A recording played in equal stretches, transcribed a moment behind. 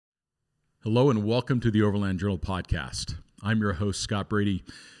Hello and welcome to the Overland Journal podcast. I'm your host, Scott Brady,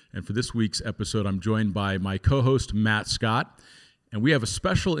 and for this week's episode, I'm joined by my co-host, Matt Scott, and we have a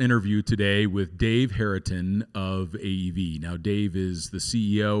special interview today with Dave Harriton of AEV. Now, Dave is the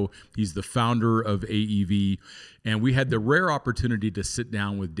CEO, he's the founder of AEV, and we had the rare opportunity to sit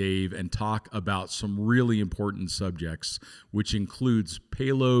down with Dave and talk about some really important subjects, which includes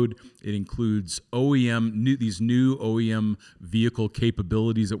Payload, it includes OEM, these new OEM vehicle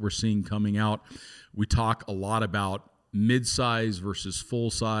capabilities that we're seeing coming out. We talk a lot about mid-size versus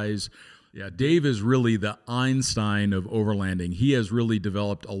full-size. Yeah, Dave is really the Einstein of overlanding. He has really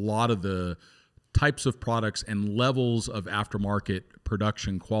developed a lot of the types of products and levels of aftermarket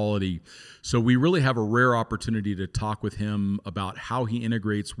production quality. So we really have a rare opportunity to talk with him about how he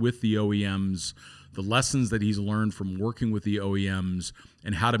integrates with the OEMs, the lessons that he's learned from working with the OEMs,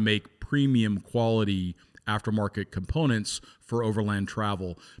 and how to make premium quality aftermarket components for overland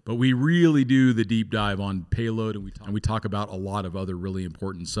travel. But we really do the deep dive on Payload, and we talk about a lot of other really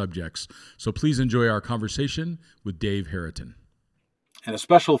important subjects. So please enjoy our conversation with Dave Harriton. And a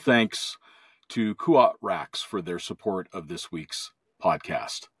special thanks to Kuat Racks for their support of this week's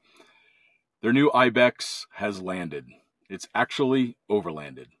podcast. Their new Ibex has landed. It's actually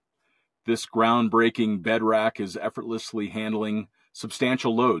overlanded. This groundbreaking bed rack is effortlessly handling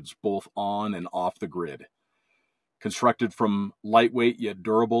substantial loads both on and off the grid. Constructed from lightweight yet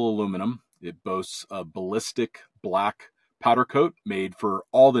durable aluminum, it boasts a ballistic black powder coat made for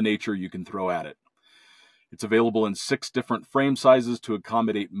all the nature you can throw at it. It's available in 6 different frame sizes to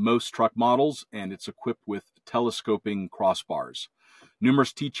accommodate most truck models, and it's equipped with telescoping crossbars,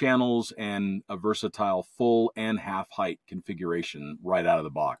 numerous T-channels, and a versatile full and half height configuration right out of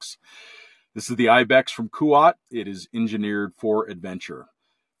the box. This is the Ibex from Kuat. It is engineered for adventure.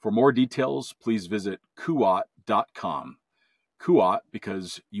 For more details, please visit kuat.com. Kuat,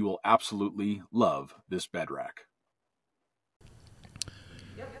 because you will absolutely love this bed rack.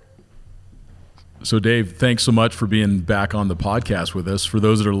 So Dave, thanks so much for being back on the podcast with us. For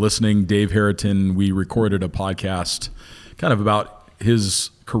those that are listening, Dave Harriton, we recorded a podcast kind of about his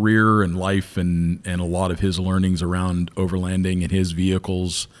career and life and a lot of his learnings around overlanding and his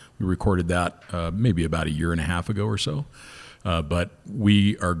vehicles. We recorded that maybe about a year and a half ago or so. But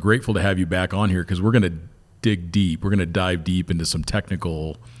we are grateful to have you back on here because we're going to dig deep. We're going to dive deep into some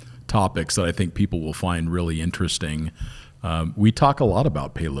technical topics that I think people will find really interesting. We talk a lot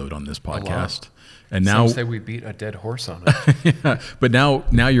about Payload on this podcast. And now some say we beat a dead horse on it. Yeah, but now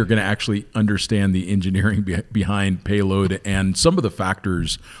you're going to actually understand the engineering behind Payload and some of the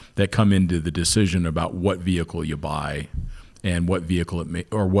factors that come into the decision about what vehicle you buy and what vehicle it may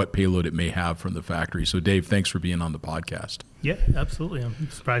or what payload it may have from the factory. So Dave, thanks for being on the podcast. Yeah, absolutely. I'm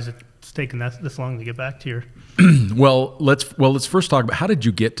surprised it's taken this long to get back to your. Well, let's first talk about how did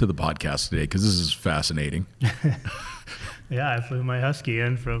you get to the podcast today, because this is fascinating. Yeah, I flew my Husky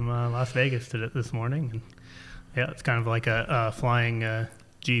in from Las Vegas this morning. And yeah, it's kind of like a flying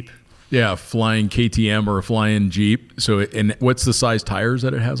Jeep. Yeah, flying KTM or a flying Jeep. So, and what's the size tires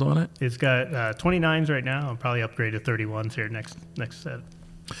that it has on it? It's got 29s right now. I'll probably upgrade to 31s here next set.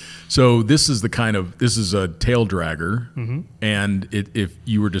 So this is a tail dragger, mm-hmm. and if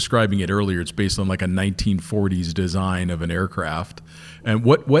you were describing it earlier, it's based on like a 1940s design of an aircraft. And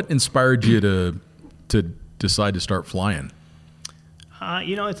what inspired you to decide to start flying?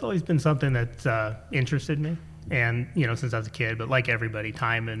 It's always been something that's interested me. And, since I was a kid, but like everybody,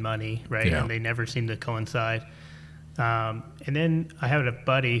 time and money, right? Yeah. And they never seem to coincide. And then I had a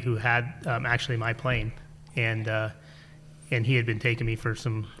buddy who had actually my plane, and he had been taking me for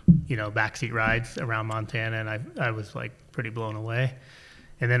some, backseat rides around Montana, and I was like pretty blown away.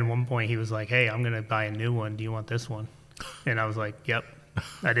 And then at one point he was like, "Hey, I'm going to buy a new one. Do you want this one?" And I was like, "Yep."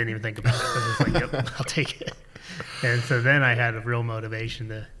 I didn't even think about it. I was like, "Yep, I'll take it." And so then I had a real motivation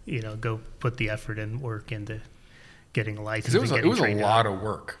to, go put the effort and work into getting a license. It was a lot of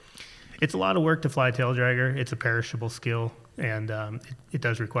work. It's a lot of work to fly a tail dragger. It's a perishable skill, and it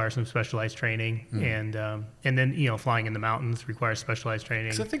does require some specialized training. And then, flying in the mountains requires specialized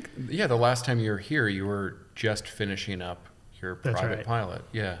training. Because I think, the last time you were here, you were just finishing up your private pilot.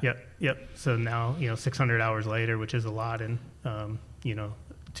 Yeah. Yep. So now, 600 hours later, which is a lot in,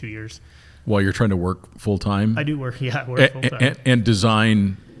 2 years. While you're trying to work full time? I do work full time. And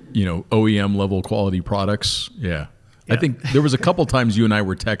design, OEM level quality products. Yeah. I think there was a couple times you and I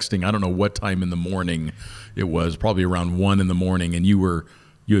were texting. I don't know what time in the morning it was, probably around 1 a.m, and you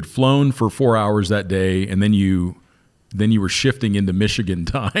had flown for 4 hours that day, and then you then you were shifting into Michigan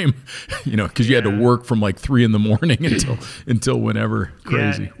time, because you had to work from like 3 a.m. until whenever.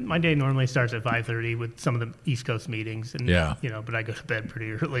 Crazy. Yeah, my day normally starts at 5:30 with some of the East Coast meetings, and but I go to bed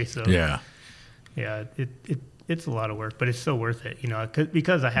pretty early. So it's a lot of work, but it's so worth it,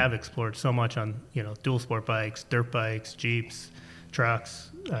 because I have explored so much on dual sport bikes, dirt bikes, Jeeps, trucks,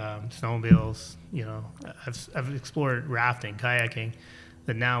 snowmobiles. I've explored rafting, kayaking,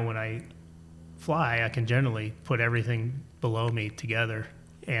 that now when I fly, I can generally put everything below me together,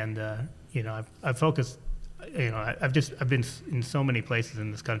 and I've focused. I've been in so many places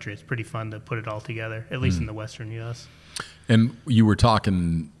in this country. It's pretty fun to put it all together, at least in the Western U.S. And you were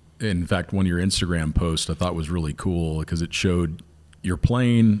talking. In fact, one of your Instagram posts I thought was really cool because it showed your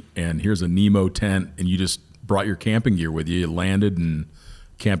plane, and here's a Nemo tent, and you just brought your camping gear with you. You landed and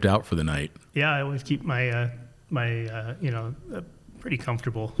camped out for the night. Yeah, I always keep my pretty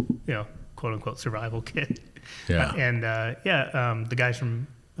comfortable, quote unquote survival kit. Yeah. And the guys from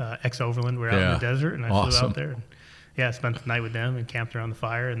Overland were out in the desert, and I flew out there. And, spent the night with them and camped around the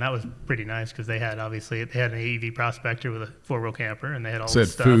fire, and that was pretty nice because they had an AEV Prospector with a 4-wheel camper, and they had all the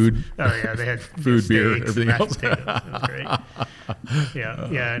stuff. Food. Oh yeah, they had food, beer, everything else. Potatoes. It was great.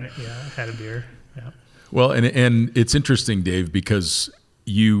 I had a beer. Yeah. Well, and it's interesting, Dave, because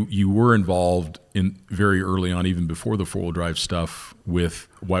you were involved in very early on, even before the 4-wheel drive stuff, with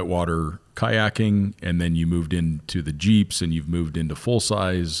whitewater kayaking, and then you moved into the Jeeps, and you've moved into full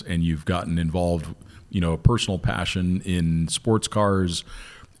size, and you've gotten involved, a personal passion in sports cars,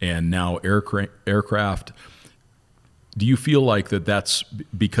 and now aircraft. Do you feel like that's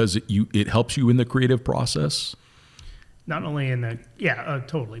because it helps you in the creative process? Not only in the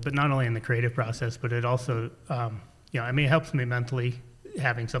totally, but not only in the creative process, but it also it helps me mentally,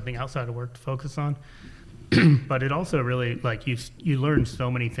 having something outside of work to focus on. But it also really, like, you learn so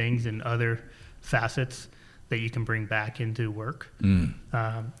many things in other facets that you can bring back into work.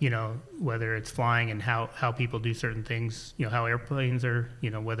 Whether it's flying and how people do certain things, how airplanes are,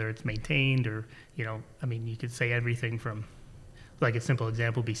 whether it's maintained or, you could say everything from, like, a simple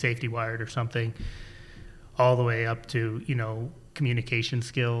example, be safety wired or something, all the way up to, communication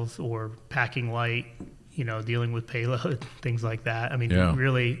skills or packing light, dealing with payload, things like that.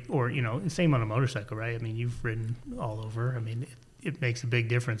 Really, or, same on a motorcycle, right? You've ridden all over. It makes a big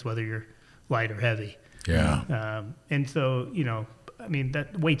difference whether you're light or heavy. Yeah. And so,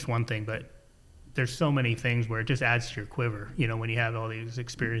 that weight's one thing, but there's so many things where it just adds to your quiver, when you have all these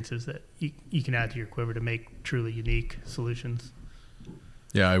experiences that you can add to your quiver to make truly unique solutions.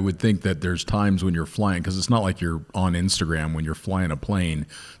 Yeah, I would think that there's times when you're flying, because it's not like you're on Instagram when you're flying a plane.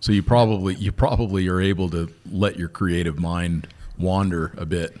 So you probably are able to let your creative mind wander a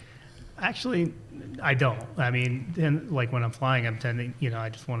bit. Actually, I don't. Like when I'm flying, I'm tending, I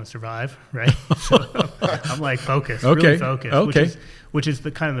just want to survive, right? So I'm like focused, really focused. Okay. Which is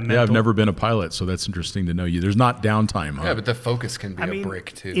the kind of the mental. Yeah, I've never been a pilot, so that's interesting to know you. There's not downtime, huh? Yeah, but the focus can be a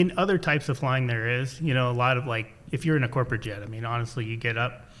break too. In other types of flying, there is, a lot of, like, if you're in a corporate jet, honestly, you get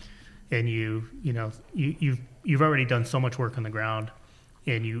up and you've already done so much work on the ground,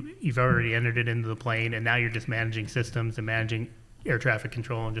 and you've already entered it into the plane, and now you're just managing systems and managing air traffic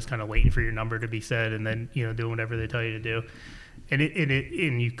control and just kind of waiting for your number to be said, and then doing whatever they tell you to do,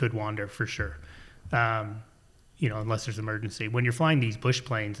 and you could wander for sure, unless there's emergency. When you're flying these bush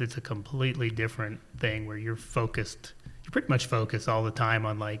planes, it's a completely different thing where you're focused. You're pretty much focused all the time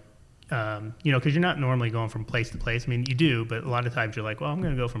on, like, because you're not normally going from place to place. You do, but a lot of times you're like, well, I'm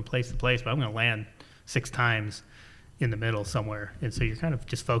going to go from place to place, but I'm going to land 6 times in the middle somewhere, and so you're kind of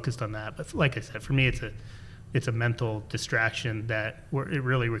just focused on that. But like I said, for me, it's a mental distraction where it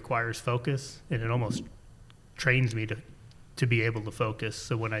really requires focus, and it almost trains me to be able to focus.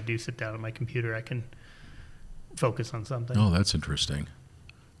 So when I do sit down at my computer, I can focus on something. Oh, that's interesting.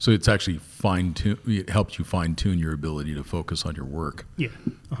 So it's actually it helps you fine tune your ability to focus on your work. Yeah,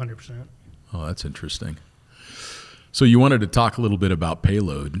 100%. Oh, that's interesting. So you wanted to talk a little bit about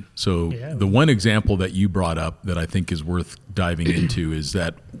Payload. So the one example that you brought up that I think is worth diving into is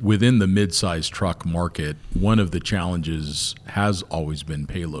that within the mid-size truck market, one of the challenges has always been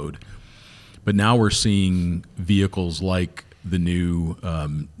payload. But now we're seeing vehicles like the new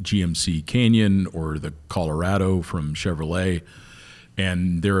GMC Canyon or the Colorado from Chevrolet,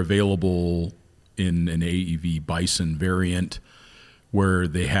 and they're available in an AEV Bison variant, where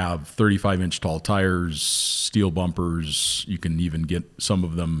they have 35-inch tall tires, steel bumpers. You can even get some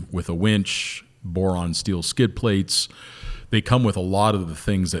of them with a winch, boron steel skid plates. They come with a lot of the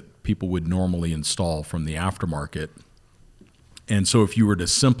things that people would normally install from the aftermarket. And so if you were to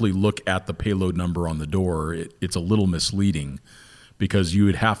simply look at the payload number on the door, it's a little misleading, because you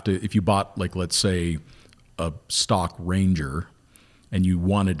would have to, if you bought, like, let's say, a stock Ranger and you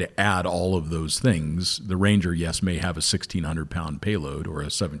wanted to add all of those things, the Ranger, yes, may have a 1,600-pound payload or a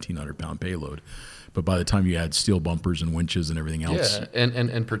 1,700-pound payload. But by the time you add steel bumpers and winches and everything else. Yeah,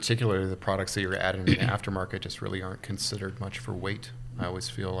 and particularly the products that you're adding in the aftermarket just really aren't considered much for weight. I always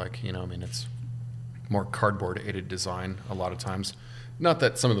feel like, it's more cardboard-aided design a lot of times. Not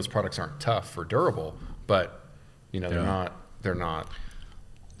that some of those products aren't tough or durable, but, they're not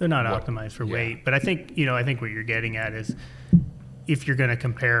optimized for weight. But I think what you're getting at is if you're going to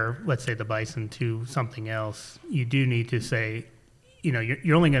compare, let's say, the Bison to something else, you do need to say,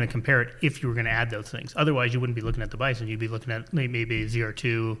 you're only going to compare it if you were going to add those things. Otherwise, you wouldn't be looking at the Bison. You'd be looking at maybe a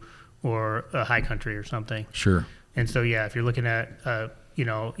ZR2 or a High Country or something. Sure. And so, if you're looking at,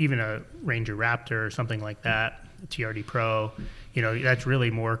 even a Ranger Raptor or something like that, a TRD Pro, that's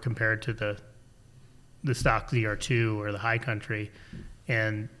really more compared to the stock ZR2 or the High Country.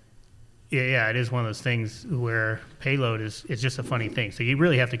 And it is one of those things where Payload is just a funny thing. So you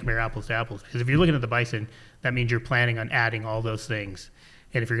really have to compare apples to apples, because if you're looking at the Bison, that means you're planning on adding all those things.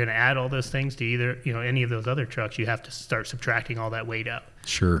 And if you're going to add all those things to either, any of those other trucks, you have to start subtracting all that weight out.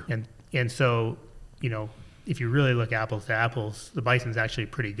 Sure. And so, if you really look apples to apples, the Bison's actually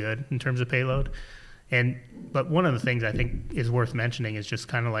pretty good in terms of payload. But one of the things I think is worth mentioning is just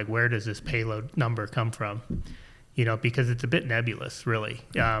kind of like, where does this payload number come from? Because it's a bit nebulous, really.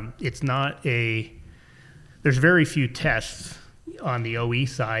 It's not there's very few tests on the OE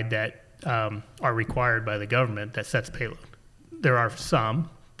side that are required by the government that sets payload. There are some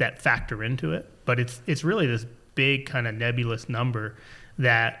that factor into it, but it's really this big kind of nebulous number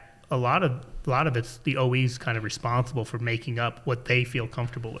that a lot of it's the OE's kind of responsible for making up what they feel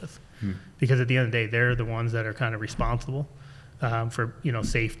comfortable with. Because at the end of the day, they're the ones that are kind of responsible for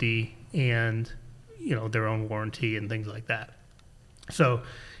safety and their own warranty and things like that. So,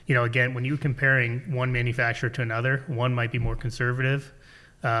 again, when you're comparing one manufacturer to another, one might be more conservative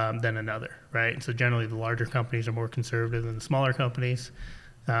than another, right? And so generally the larger companies are more conservative than the smaller companies.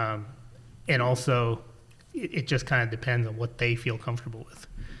 And also it just kind of depends on what they feel comfortable with.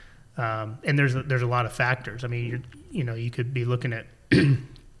 And there's a lot of factors. I mean, you could be looking at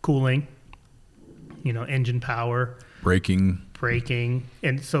cooling, engine power, braking.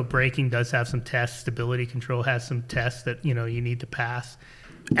 And so braking does have some tests. Stability control has some tests that, you need to pass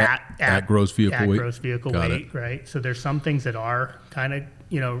at gross vehicle weight. Gross vehicle weight, right? So there's some things that are kind of,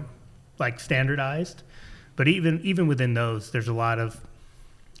 like standardized, but even within those, there's a lot of,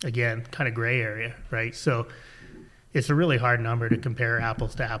 again, kind of gray area, right? So it's a really hard number to compare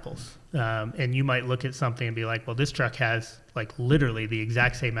apples to apples. And you might look at something and be like, well, this truck has like literally the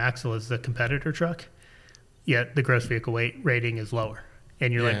exact same axle as the competitor truck, yet the gross vehicle weight rating is lower.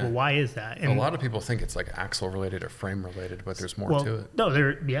 And you're like, well, why is that? And a lot of people think it's like axle related or frame related, but there's more to it. No,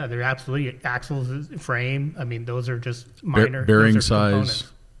 they're absolutely axles, frame. I mean, those are just minor bearing size.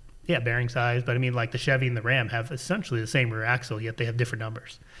 Components. Yeah, bearing size. But I mean, like the Chevy and the Ram have essentially the same rear axle, yet they have different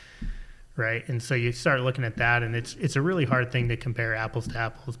numbers, right? And so you start looking at that, and it's a really hard thing to compare apples to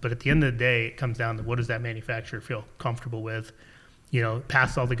apples. But at the end of the day, it comes down to what does that manufacturer feel comfortable with,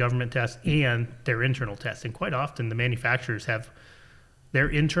 pass all the government tests and their internal tests. And quite often the manufacturers have their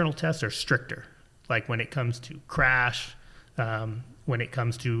internal tests are stricter, like when it comes to crash, when it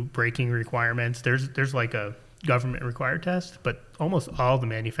comes to braking requirements. There's like a government required test, but almost all the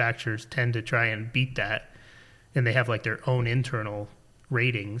manufacturers tend to try and beat that, and they have like their own internal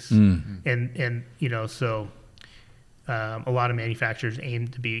ratings. And so a lot of manufacturers aim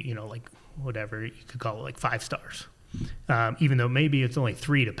to be, like whatever you could call it, like 5 stars, even though maybe it's only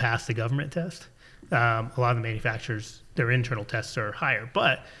 3 to pass the government test. A lot of the manufacturers, their internal tests are higher.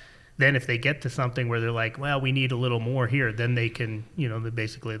 But then if they get to something where they're like, well, we need a little more here, then they can, they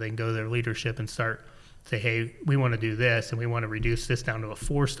can go to their leadership and start say, hey, we want to do this and we want to reduce this down to a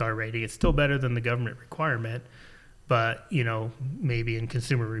 4-star rating. It's still better than the government requirement, but, maybe in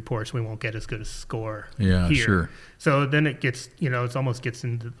Consumer Reports we won't get as good a score here. Sure. So then it gets, it almost gets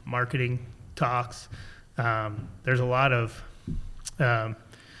into marketing talks. There's a lot of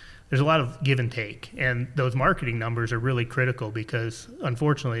give and take, and those marketing numbers are really critical because,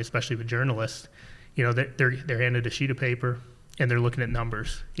 unfortunately, especially with journalists, they're handed a sheet of paper and they're looking at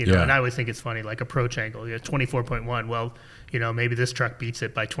numbers. And I always think it's funny, like approach angle, 24.1. Well, maybe this truck beats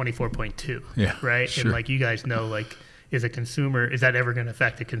it by 24.2. Yeah, right. Sure. And like you guys know, like is that ever going to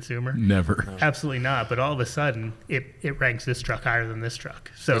affect a consumer? Never. No. Absolutely not. But all of a sudden, it ranks this truck higher than this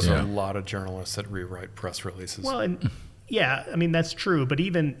truck. So there's a lot of journalists that rewrite press releases. Well, and yeah, I mean, that's true. But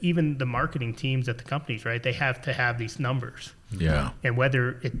even the marketing teams at the companies, right, they have to have these numbers. Yeah. And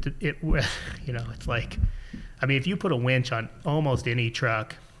whether it's like, I mean, if you put a winch on almost any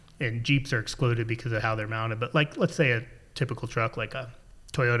truck, and Jeeps are excluded because of how they're mounted. But like, let's say a typical truck, like a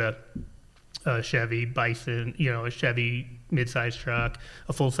Toyota, a Chevy Bison, a Chevy mid-size truck,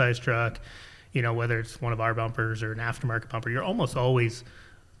 a full-size truck, whether it's one of our bumpers or an aftermarket bumper, you're almost always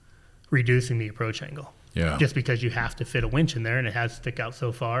reducing the approach angle. Yeah. Just because you have to fit a winch in there and it has to stick out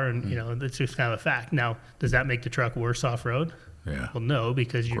so far, and that's just kind of a fact. Now, does that make the truck worse off-road? Yeah. Well, no,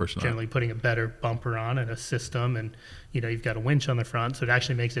 because you're generally putting a better bumper on and a system, and you've got a winch on the front, so it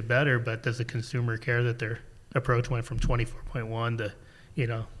actually makes it better. But does the consumer care that their approach went from 24.1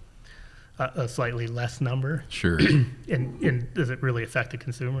 to a slightly less number? Sure. and does it really affect the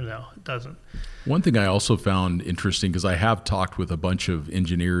consumer? No, it doesn't. One thing I also found interesting, because I have talked with a bunch of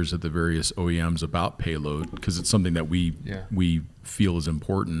engineers at the various OEMs about Payload, because it's something that we feel is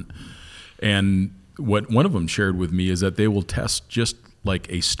important. And what one of them shared with me is that they will test just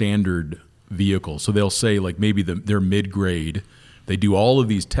like a standard vehicle. So they'll say like maybe they're mid-grade. They do all of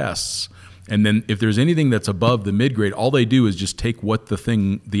these tests. And then if there's anything that's above the mid-grade, all they do is just take what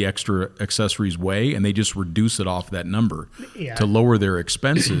the extra accessories weigh, and they just reduce it off that number to lower their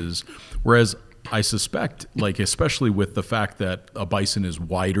expenses. Whereas I suspect, like especially with the fact that a Bison is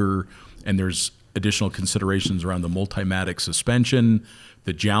wider and there's additional considerations around the Multimatic suspension,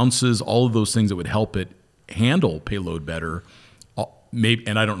 the jounces, all of those things that would help it handle Payload better. Maybe,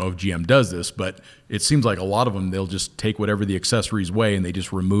 and I don't know if GM does this, but it seems like a lot of them, they'll just take whatever the accessories weigh and they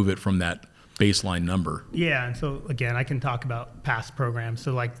just remove it from that baseline number. Yeah, and so again, I can talk about past programs.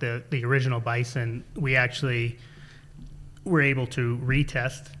 So like the original Bison, we actually were able to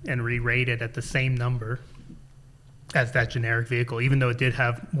retest and re-rate it at the same number as that generic vehicle, even though it did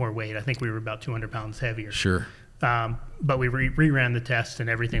have more weight. I think we were about 200 pounds heavier. Sure. But we re-ran the test and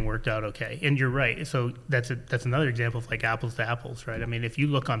everything worked out okay. And you're right. So that's another example of like apples to apples, right? I mean, if you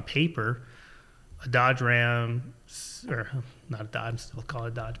look on paper, a Dodge Ram, or not a Dodge, still call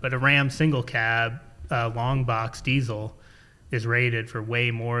it Dodge, but a Ram single cab, long box diesel is rated for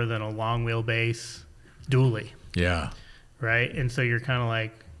way more than a long wheelbase dually. Yeah. Right? And so you're kind of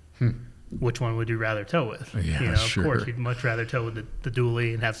like, which one would you rather tow with? Yeah, sure. Of course, you'd much rather tow with the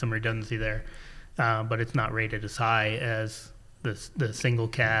dually and have some redundancy there. But it's not rated as high as the single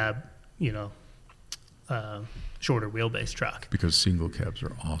cab, shorter wheelbase truck. Because single cabs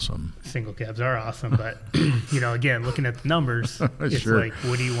are awesome. Single cabs are awesome, but again, looking at the numbers, it's Sure. like,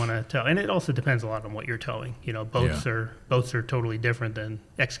 what do you want to tow? And it also depends a lot on what you're towing. Boats are totally different than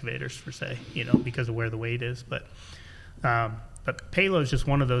excavators per se, because of where the weight is. But Payload is just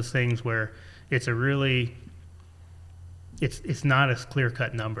one of those things where it's a really it's not a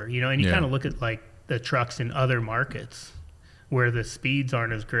clear-cut number, and you kind of look at like the trucks in other markets where the speeds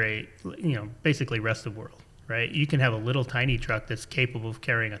aren't as great, basically rest of the world, right? You can have a little tiny truck that's capable of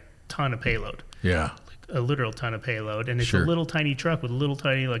carrying a ton of payload. Yeah. Like a literal ton of payload. And it's Sure. a little tiny truck with little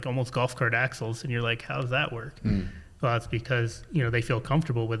tiny, like almost golf cart axles. And you're like, how does that work? Well, it's because, they feel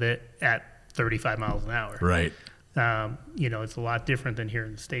comfortable with it at 35 miles an hour. Right. It's a lot different than here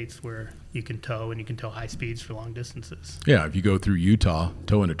in the States where you can tow and you can tow high speeds for long distances. Yeah, if you go through Utah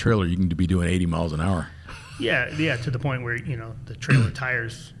towing a trailer, you can be doing 80 miles an hour. Yeah, to the point where, the trailer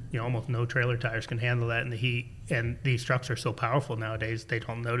tires, almost no trailer tires can handle that in the heat. And these trucks are so powerful nowadays, they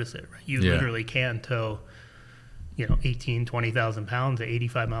don't notice it, right? You literally can tow, 18, 20,000 pounds at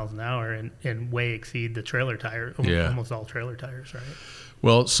 85 miles an hour and way exceed the trailer tire, almost all trailer tires, right?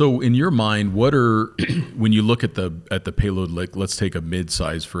 Well, so in your mind, what are, when you look at the Payload, like let's take a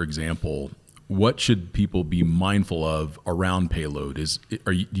mid-size, for example, what should people be mindful of around Payload?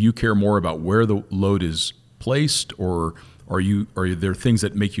 Do you care more about where the load is placed, or are there things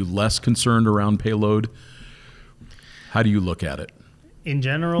that make you less concerned around Payload? How do you look at it? In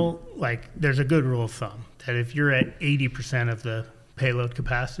general, like there's a good rule of thumb that if you're at 80% of the payload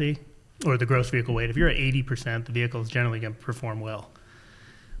capacity or the gross vehicle weight, if you're at 80%, the vehicle is generally going to perform well.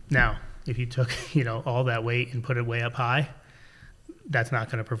 Now, if you took, all that weight and put it way up high, that's not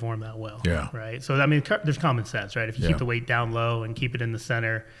going to perform that well. Yeah. Right. So, I mean, there's common sense, right? If you keep the weight down low and keep it in the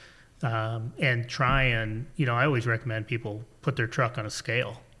center, and try and, I always recommend people put their truck on a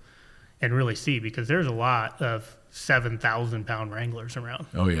scale and really see, because there's a lot of 7,000 pound Wranglers around.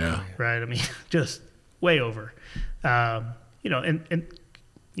 Oh yeah. Right. I mean, just way over, I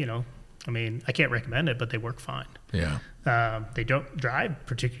can't recommend it, but they work fine. Yeah. They don't drive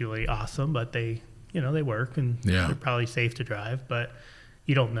particularly awesome, but they work, and they're probably safe to drive, but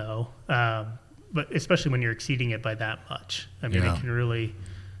you don't know. But especially when you're exceeding it by that much, I mean, it can really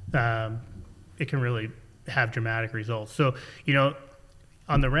have dramatic results. So,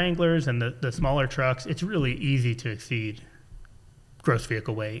 on the Wranglers and the smaller trucks, it's really easy to exceed gross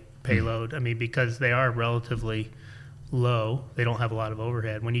vehicle weight, payload. I mean, because they are relatively low, they don't have a lot of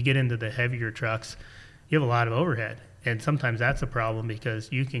overhead. When you get into the heavier trucks, you have a lot of overhead. And sometimes that's a problem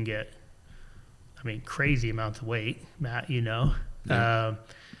because you can get, crazy amounts of weight, Matt, Yeah.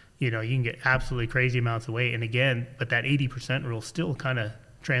 you can get absolutely crazy amounts of weight. And again, but that 80% rule still kind of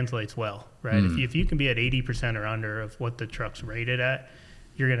translates well, right? If you can be at 80% or under of what the truck's rated at,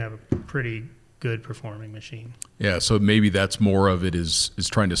 you're going to have a pretty good performing machine. Yeah, so maybe that's more of it is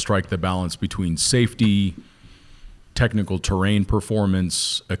trying to strike the balance between safety, technical terrain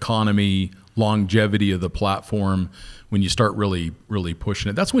performance, economy, longevity of the platform. When you start really, really pushing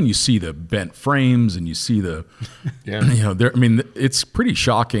it, that's when you see the bent frames and you see the, it's pretty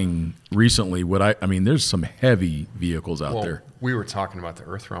shocking recently there's some heavy vehicles out there. We were talking about the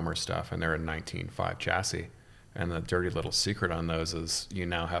Earthroamer stuff, and they're a 19.5 chassis. And the dirty little secret on those is you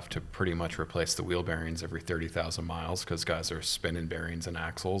now have to pretty much replace the wheel bearings every 30,000 miles because guys are spinning bearings and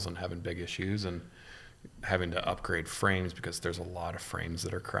axles and having big issues and having to upgrade frames because there's a lot of frames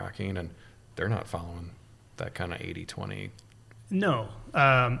that are cracking, and they're not following that kind of 80-20. No.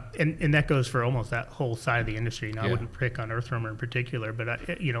 And that goes for almost that whole side of the industry. Now, Yeah. I wouldn't pick on Earthroamer in particular, but,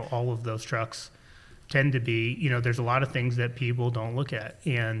 all of those trucks tend to be, there's a lot of things that people don't look at.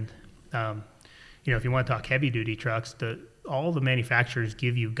 And, if you want to talk heavy-duty trucks, all the manufacturers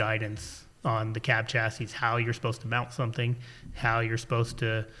give you guidance on the cab chassis, how you're supposed to mount something, how you're supposed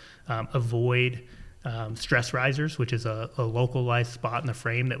to avoid stress risers, which is a localized spot in the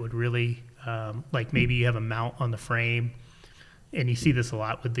frame that would really, like maybe you have a mount on the frame, and you see this a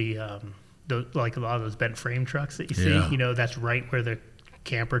lot with like a lot of those bent frame trucks that you see, Yeah. That's right where the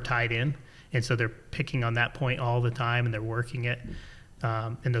camper tied in. And so they're picking on that point all the time and they're working it.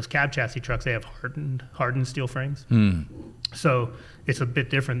 And those cab chassis trucks, they have hardened steel frames. So it's a bit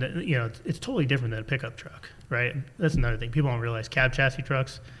different than, it's totally different than a pickup truck, right? That's another thing. People don't realize cab chassis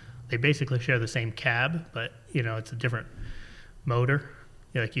trucks, they basically share the same cab, but it's a different motor.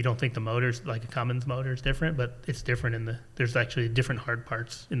 Like you don't think the motor's like a Cummins motor is different, but it's different there's actually different hard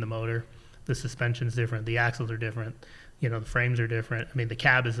parts in the motor. The suspension's different. The axles are different. The frames are different. The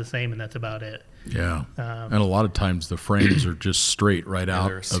cab is the same, and that's about it. Yeah. And a lot of times the frames are just straight right out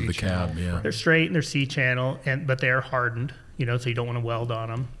they're a of the cab. C-channel Yeah. They're straight and they're C-channel, but they are hardened, so you don't want to weld on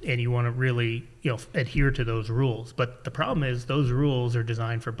them, and you want to really, adhere to those rules. But the problem is those rules are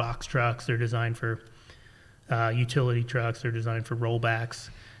designed for box trucks. They're designed for utility trucks. They're designed for rollbacks.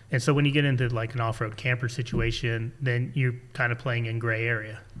 And so when you get into like an off-road camper situation, then you're kind of playing in gray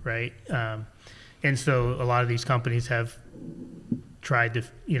area, right? And so a lot of these companies have tried to,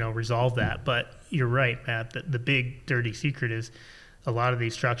 resolve that. But you're right, Matt, the big dirty secret is a lot of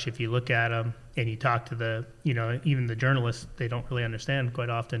these trucks, if you look at them and you talk to even the journalists, they don't really understand quite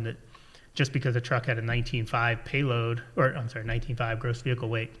often that just because a truck had a 19.5 payload, 19.5 gross vehicle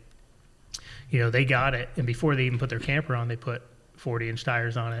weight, they got it. And before they even put their camper on, they put 40-inch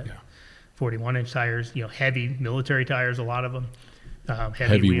tires on it, 41-inch tires, heavy military tires, a lot of them.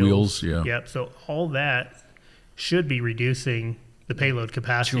 Heavy wheels. Yeah. Yep. So all that should be reducing the payload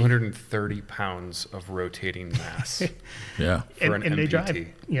capacity. 230 pounds of rotating mass Yeah. for an and MPT. they drive,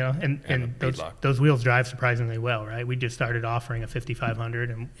 and those wheels drive surprisingly well, right? We just started offering a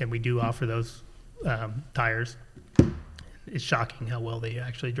 5500, and we do offer those tires. It's shocking how well they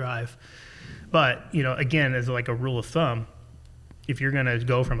actually drive. But again, as like a rule of thumb, if you're going to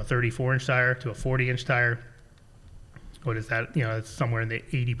go from a 34-inch tire to a 40-inch tire, what is that? It's somewhere in the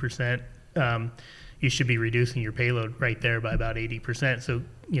 80%. You should be reducing your payload right there by about 80%. So,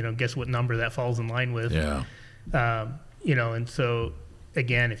 guess what number that falls in line with? Yeah. And so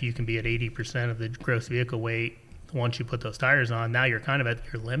again, if you can be at 80% of the gross vehicle weight, once you put those tires on, now you're kind of at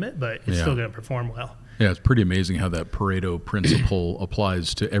your limit, but it's still going to perform well. Yeah. It's pretty amazing how that Pareto principle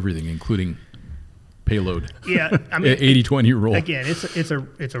applies to everything, including payload. Yeah. 80-20 rule. Again,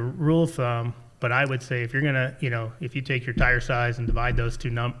 it's a rule of thumb, but I would say if you're going to, if you take your tire size and divide those two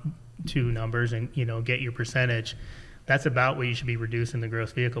numbers and, get your percentage, that's about what you should be reducing the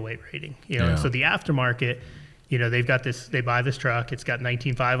gross vehicle weight rating. And so the aftermarket, they've got this, they buy this truck, it's got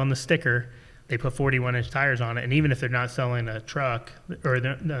 19.5 on the sticker, they put 41-inch tires on it, and even if they're not selling a truck, or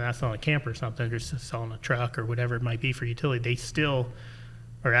they're not selling a camper or something, they're just selling a truck or whatever it might be for utility, they still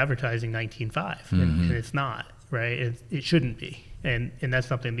are advertising 19.5, and it's not, right? It shouldn't be. And that's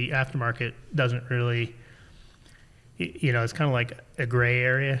something the aftermarket doesn't really, it's kind of like a gray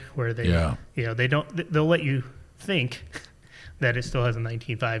area where they, they'll let you think that it still has a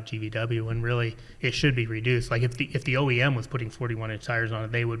 19.5 GVW when really it should be reduced. Like if the OEM was putting 41-inch tires on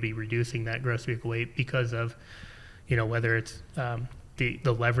it, they would be reducing that gross vehicle weight because of, whether it's the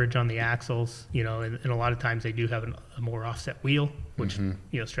the leverage on the axles, and a lot of times they do have a more offset wheel, which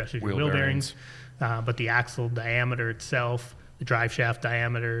stresses your wheel bearings. But the axle diameter itself, the drive shaft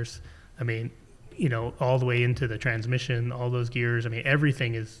diameters, I mean, all the way into the transmission, all those gears, I mean,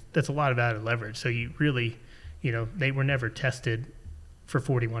 that's a lot of added leverage. So you really, they were never tested for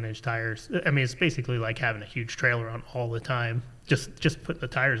 41-inch tires. I mean, it's basically like having a huge trailer on all the time, just putting the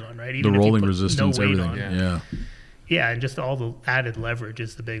tires on, right? Even the rolling resistance, everything. Yeah, and just all the added leverage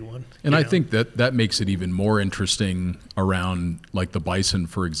is the big one. And I think that makes it even more interesting around like the Bison,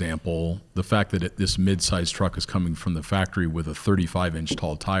 for example, the fact that this mid-sized truck is coming from the factory with a 35-inch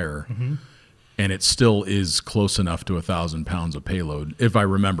tall tire, and it still is close enough to 1,000 pounds of payload. If I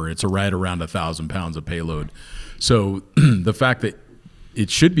remember, it's right around 1,000 pounds of payload. So the fact that it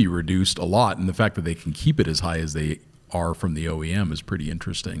should be reduced a lot, and the fact that they can keep it as high as they are from the OEM is pretty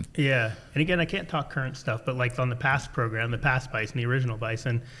interesting. Yeah, and again, I can't talk current stuff, but like on the past program, the past Bison, the original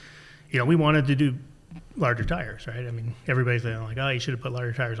Bison, we wanted to do larger tires, right? I mean, everybody's like, oh, you should have put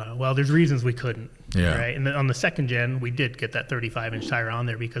larger tires on it. Well, there's reasons we couldn't, right? And on the second gen, we did get that 35-inch tire on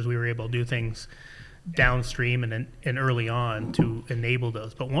there because we were able to do things downstream and early on to enable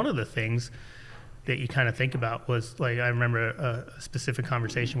those. But one of the things that you kind of think about was, like, I remember a specific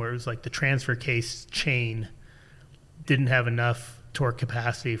conversation where it was like the transfer case chain didn't have enough torque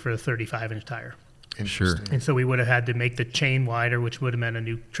capacity for a 35-inch tire. Sure. And so we would have had to make the chain wider, which would have meant a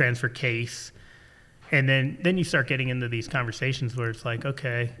new transfer case. And then you start getting into these conversations where it's like,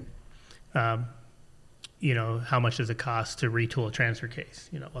 okay, how much does it cost to retool a transfer case?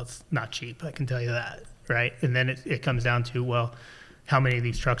 Well, it's not cheap, I can tell you that, right? And then it comes down to, well, how many of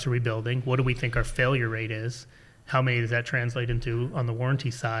these trucks are we building? What do we think our failure rate is? How many does that translate into on the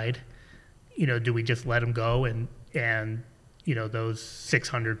warranty side? Do we just let them go and those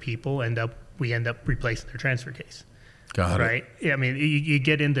 600 people we end up replacing their transfer case? Got it. Right? Yeah, I mean, you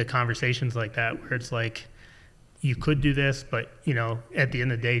get into conversations like that where it's like, you could do this, but at the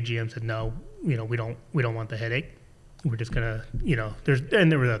end of the day, GM said no. We don't want the headache. We're just gonna,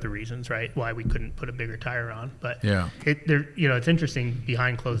 there were other reasons, right, why we couldn't put a bigger tire on. But it's interesting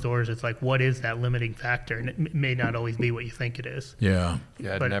behind closed doors. It's like, what is that limiting factor? And it may not always be what you think it is. Yeah,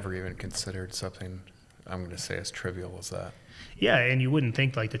 I'd never even considered something I'm going to say as trivial as that. Yeah, and you wouldn't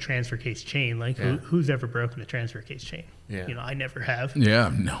think like the transfer case chain. Like, who's ever broken a transfer case chain? Yeah. I never have.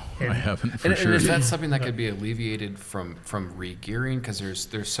 Yeah, no, I haven't for sure. And is that something that could be alleviated from re-gearing? Because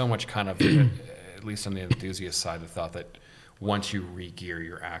there's so much kind of, at least on the enthusiast side, the thought that once you re-gear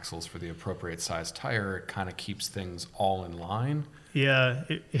your axles for the appropriate size tire, it kind of keeps things all in line. Yeah,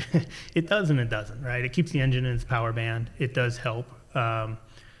 it does and it doesn't, right? It keeps the engine in its power band. It does help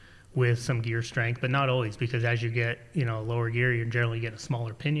with some gear strength, but not always, because as you get, lower gear, you're generally getting a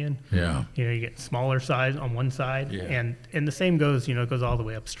smaller pinion. Yeah. You get smaller size on one side, and the same goes, it goes all the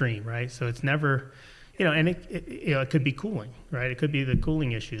way upstream, right? So it's never, and it could be cooling, right? It could be the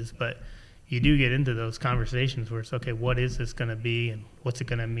cooling issues, but you do get into those conversations where it's, okay, what is this going to be, and what's it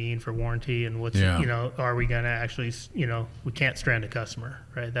going to mean for warranty, and what's, are we going to actually, we can't strand a customer,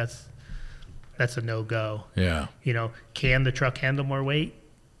 right? That's a no-go. Yeah. Can the truck handle more weight?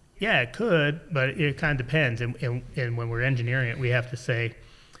 Yeah, it could, but it kind of depends. And when we're engineering it, we have to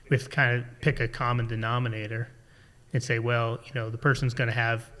kind of pick a common denominator and say, well, the person's going to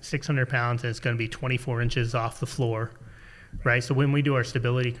have 600 pounds and it's going to be 24 inches off the floor, right? So when we do our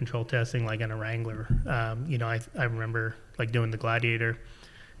stability control testing, like in a Wrangler, I remember like doing the Gladiator,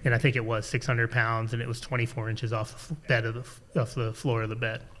 and I think it was 600 pounds and it was 24 inches off the bed off the floor of the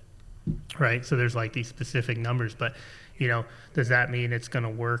bed, right? So there's like these specific numbers, but does that mean it's going to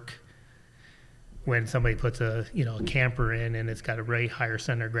work when somebody puts a camper in and it's got a way higher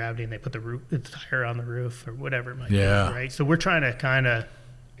center of gravity and they put the tire on the roof or whatever it might be, right? So we're trying to kind of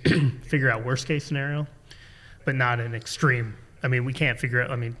figure out worst case scenario, but not an extreme. I mean, we can't figure out.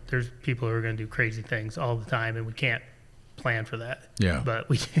 I mean, there's people who are going to do crazy things all the time, and we can't plan for that. Yeah. But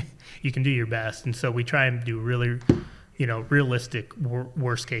you can do your best, and so we try and do really, realistic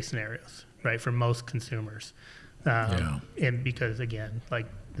worst case scenarios, right, for most consumers. And because, again, like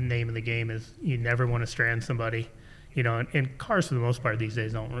the name of the game is, you never want to strand somebody, and cars for the most part these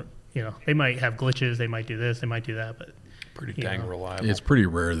days don't, they might have glitches, they might do this, they might do that, but pretty dang reliable. It's pretty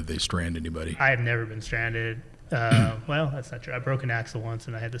rare that they strand anybody. I have never been stranded. Well, that's not true. I broke an axle once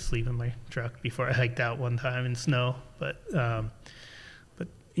and I had to sleep in my truck before I hiked out one time in snow, but that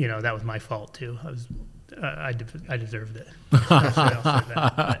was my fault too. I was I deserved it. I'll say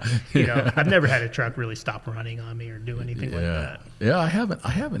that. But, I've never had a truck really stop running on me or do anything like that. Yeah, I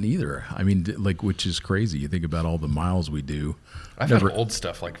haven't either. I mean, which is crazy. You think about all the miles we do. I've had old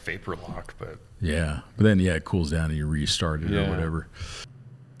stuff like vapor lock, but then it cools down and you restart it or whatever.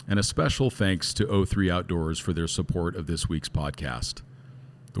 And a special thanks to O3 Outdoors for their support of this week's podcast.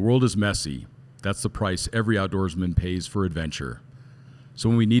 The world is messy. That's the price every outdoorsman pays for adventure. So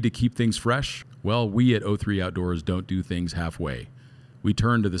when we need to keep things fresh, well, we at O3 Outdoors don't do things halfway. We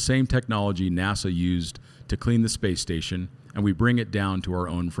turn to the same technology NASA used to clean the space station, and we bring it down to our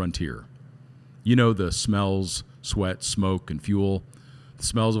own frontier. You know, the smells, sweat, smoke, and fuel, the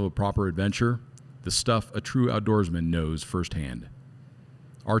smells of a proper adventure, the stuff a true outdoorsman knows firsthand.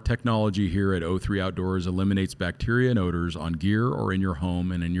 Our technology here at O3 Outdoors eliminates bacteria and odors on gear or in your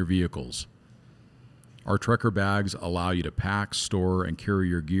home and in your vehicles. Our Trekker bags allow you to pack, store, and carry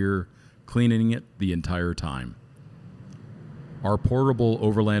your gear, cleaning it the entire time. Our portable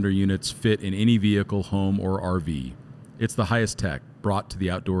Overlander units fit in any vehicle, home, or RV. It's the highest tech brought to the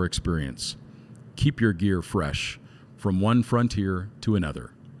outdoor experience. Keep your gear fresh from one frontier to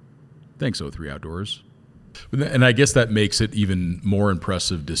another. Thanks, O3 Outdoors. And I guess that makes it even more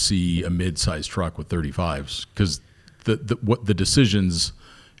impressive to see a mid-sized truck with 35s, because the decisions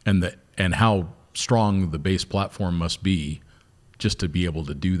and how strong the base platform must be just to be able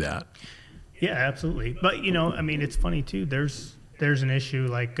to do that. Yeah, absolutely. But it's funny too. There's an issue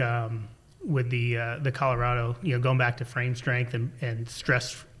like with the Colorado, going back to frame strength and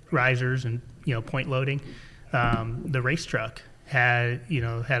stress risers and point loading. The race truck had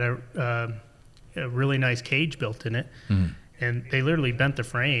a really nice cage built in it, and they literally bent the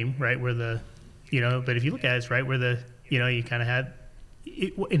frame right where but if you look at it, it's right where you kind of had.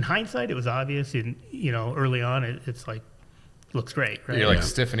 In hindsight, it was obvious, and early on, it's like looks great, right? You're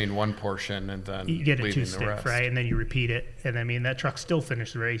stiffening one portion and then you get it too the stiff, rest. right? And then you repeat it, and that truck still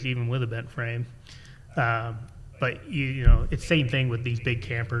finished the race even with a bent frame. But it's same thing with these big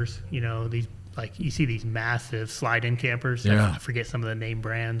campers. These you see these massive slide-in campers. Yeah. I forget some of the name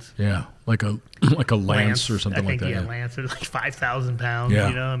brands. Yeah, like a Lance or something like that. Yeah, Lance. They're like 5,000 pounds.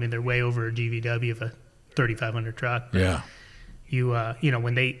 Yeah. They're way over a GVW of a 3,500 truck. Yeah.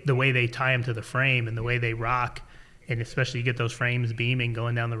 When the way they tie them to the frame and the way they rock, and especially you get those frames beaming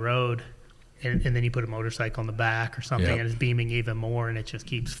going down the road, and then you put a motorcycle on the back or something, and it's beaming even more, and it just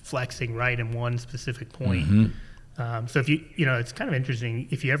keeps flexing right in one specific point. So if it's kind of interesting.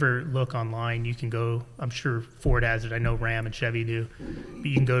 If you ever look online, you can go. I'm sure Ford has it. I know Ram and Chevy do. But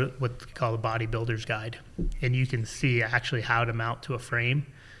you can go to what they call the bodybuilder's guide, and you can see actually how to mount to a frame.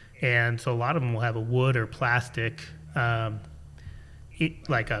 And so a lot of them will have a wood or plastic.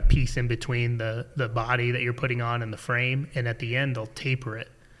 Like a piece in between the body that you're putting on and the frame, and at the end they'll taper it.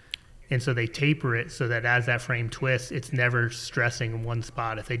 And so they taper it so that as that frame twists, it's never stressing in one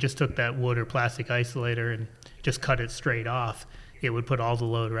spot. If they just took that wood or plastic isolator and just cut it straight off, it would put all the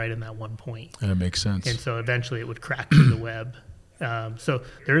load right in that one point. That makes sense. And so eventually it would crack through the web. So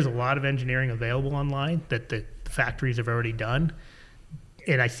there is a lot of engineering available online that the factories have already done.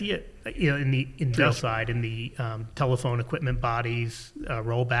 And I see it, in the industrial side, in the telephone equipment bodies,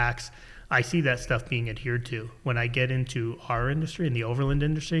 rollbacks. I see that stuff being adhered to. When I get into our industry, in the Overland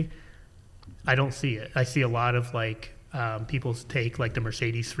industry, I don't see it. I see a lot of people take like the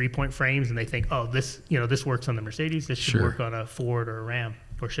Mercedes 3-point frames, and they think, oh, this works on the Mercedes. This should work on a Ford or a Ram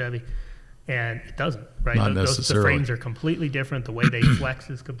or Chevy. And it doesn't, right? Not The necessarily. frames are completely different. The way they flex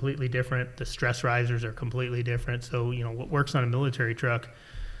is completely different. The stress risers are completely different. So, what works on a military truck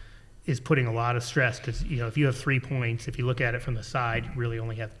is putting a lot of stress because, if you have 3 points, if you look at it from the side, you really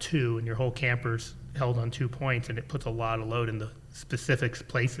only have 2, and your whole camper's held on 2 points, and it puts a lot of load in the specific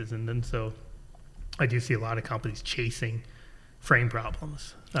places. And then so I do see a lot of companies chasing frame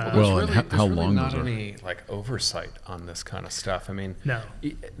problems. Well, how long not those are? any oversight on this kind of stuff. No.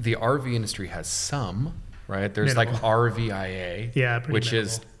 The RV industry has some, right? There's Minimal. RVIA, Yeah, pretty which minimal.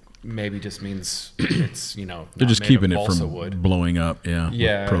 is maybe just means it's They're just keeping it from wood. blowing up. Yeah.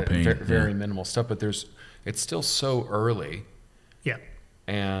 Yeah, With propane. very minimal stuff. But it's still so early, Yeah.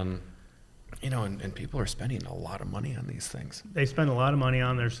 and and people are spending a lot of money on these things. They spend a lot of money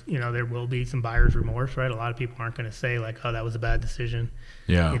on there will be some buyer's remorse, right? A lot of people aren't going to say oh, that was a bad decision.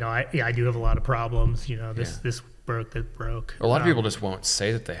 Yeah. I do have a lot of problems. This broke, that broke. A lot of people just won't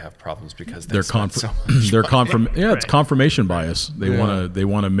say that they have problems because They're so much money. it's Right. confirmation bias. They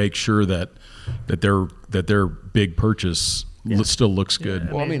want to make sure that their big purchase still looks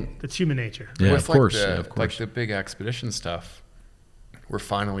good. Well, I mean, it's human nature. Yeah, with of course. the, Yeah, of course. like the big expedition stuff, we're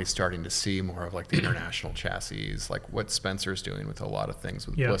finally starting to see more of like the international chassis, like what Spencer's doing with a lot of things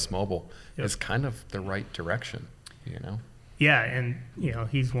with Bliss Mobile is kind of the right direction, you know? Yeah, and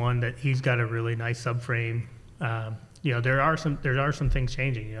he's one that he's got a really nice subframe. There are some things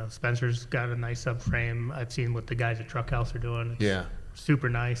changing. Spencer's got a nice subframe. I've seen what the guys at Truck House are doing. It's super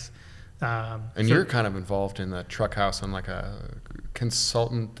nice. And you're kind of involved in the Truck House on like a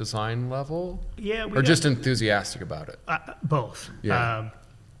consultant design level? Yeah. Or just enthusiastic about it? Both. Yeah.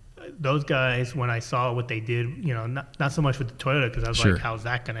 Those guys, when I saw what they did, not so much with the Toyota, because I was like, how's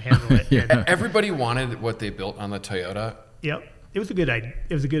that going to handle it? And everybody wanted what they built on the Toyota. Yep. It was a good idea.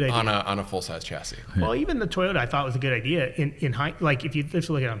 On a full size chassis. Well, even the Toyota, I thought was a good idea. Like if you just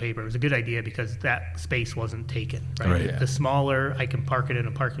look at it on paper, it was a good idea because that space wasn't taken. Right. The smaller, I can park it in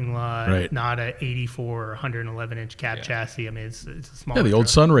a parking lot. Right. Not a 84 or 111 inch cab chassis. I mean, it's a smaller. Yeah, the old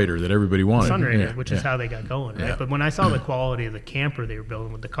Sunraider that everybody wanted. Sunraider, which is how they got going. Right. But when I saw the quality of the camper they were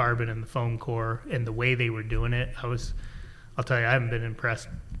building with the carbon and the foam core and the way they were doing it, I'll tell you, I haven't been impressed.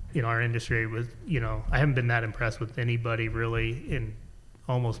 Our industry was, I haven't been that impressed with anybody really in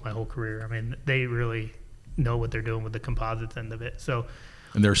almost my whole career. I mean, they really know what they're doing with the composites end of it. So,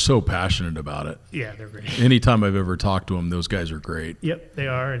 and they're so passionate about it. Yeah, they're great. Anytime I've ever talked to them, those guys are great. Yep, they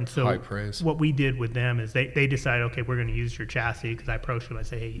are. And so high praise. What we did with them is they decided, okay, we're going to use your chassis, because I approached them. I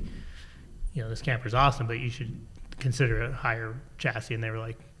say, hey, this camper's awesome, but you should consider a higher chassis. And they were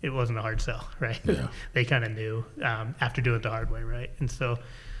like, it wasn't a hard sell, right? Yeah. They kind of knew after doing it the hard way, right? And so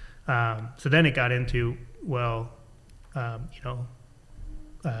then it got into,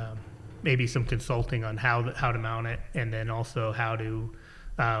 maybe some consulting on how to mount it, and then also how to.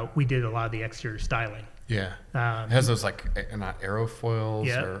 We did a lot of the exterior styling. Yeah, it has those like not aerofoils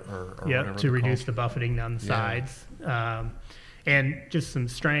or whatever to reduce the buffeting down the sides, and just some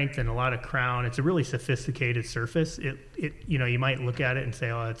strength and a lot of crown. It's a really sophisticated surface. It you might look at it and say,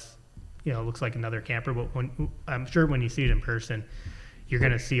 oh, it's it looks like another camper, but I'm sure when you see it in person, you're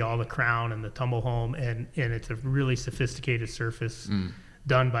going to see all the crown and the tumble home, and it's a really sophisticated surface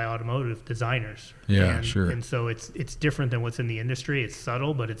done by automotive designers. Yeah, sure. And so it's different than what's in the industry. It's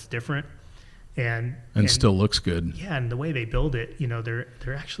subtle, but it's different, and still looks good. Yeah, and the way they build it,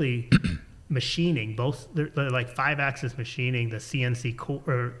 they're actually machining both. They're like 5-axis machining the CNC core,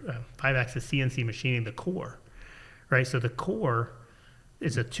 or 5-axis CNC machining the core, right? So the core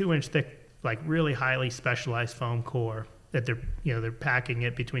is a 2-inch thick, like really highly specialized foam core that they're packing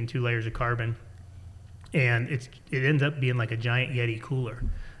it between 2 layers of carbon, and it ends up being like a giant Yeti cooler.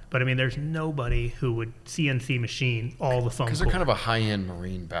 But I mean, there's nobody who would CNC machine all the foam. Because they're kind of a high-end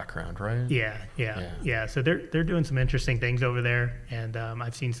marine background, right? Yeah. So they're doing some interesting things over there, and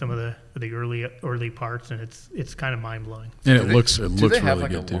I've seen some of the early parts, and it's kind of mind blowing. And it looks really good too. Do they have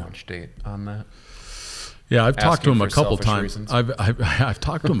like a launch date on that? Yeah, I've talked to him a couple times. I've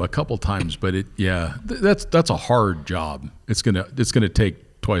talked to him a couple times, but that's a hard job. It's gonna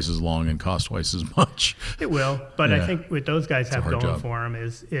take twice as long and cost twice as much. It will, but I think what those guys have going for them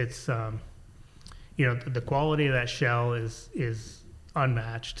is it's the quality of that shell is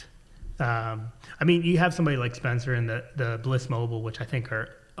unmatched. I mean, you have somebody like Spencer and the Bliss Mobile, which I think are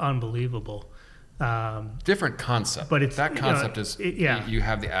unbelievable. Different concept, but it's that concept you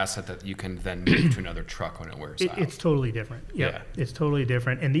have the asset that you can then move to another truck when it wears out. It's totally different. Yep. Yeah, it's totally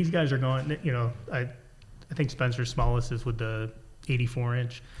different. And these guys are going. I think Spencer's smallest is with the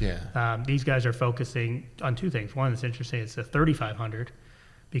 84-inch. Yeah. These guys are focusing on 2 things. One, it's interesting. It's a 3500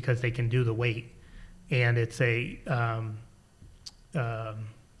 because they can do the weight, and it's a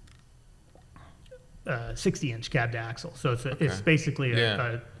 60-inch cab to axle. So it's basically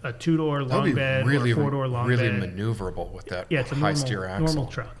a 2-door long bed or a 4-door long bed. Really maneuverable with that it's a high steer axle. Normal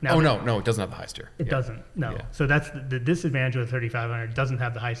truck. Now, no, it doesn't have the high steer. It doesn't, no. Yeah. So that's the disadvantage of the 3500. It doesn't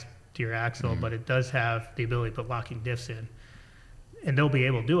have the high steer axle, but it does have the ability to put locking diffs in. And they'll be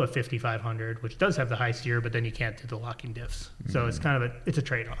able to do a 5500, which does have the high steer, but then you can't do the locking diffs. So it's kind of a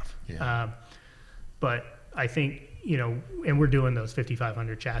trade-off. Yeah. But I think, and we're doing those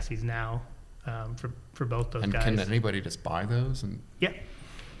 5500 chassis now for both those guys. And can anybody just buy those? Yeah.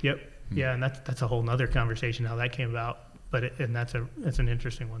 Yep. Yeah, and that's a whole nother conversation how that came about. But that's an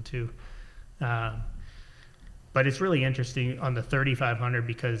interesting one too. But it's really interesting on the 3500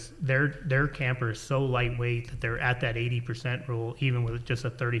 because their camper is so lightweight that they're at that 80% rule even with just a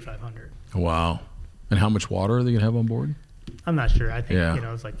 3500. Wow. And how much water are they gonna have on board? I'm not sure. I think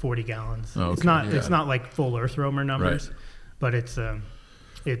it's like 40 gallons. Oh, okay. It's not like full earth roamer numbers, right. But I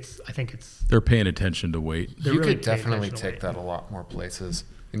think it's they're paying attention to weight. You could definitely take that a lot more places.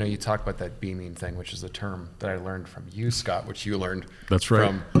 You know, you talk about that beaming thing, which is a term that I learned from you, Scott, which you learned That's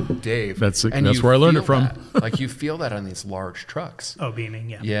right. from Dave. That's where I learned it from. Like you feel that on these large trucks. Oh, beaming,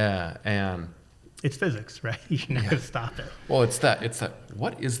 yeah. Yeah, and it's physics, right? You can never stop it. Well, it's that.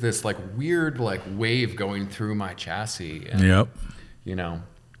 What is this like weird like wave going through my chassis? And, Yep. You know,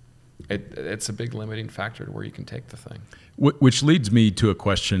 it's a big limiting factor to where you can take the thing. Which leads me to a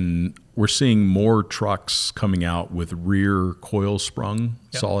question. We're seeing more trucks coming out with rear coil sprung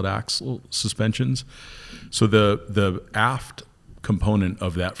solid axle suspensions. So the aft component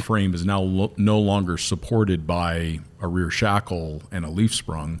of that frame is now no longer supported by a rear shackle and a leaf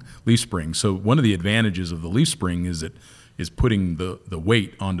spring. So one of the advantages of the leaf spring is putting the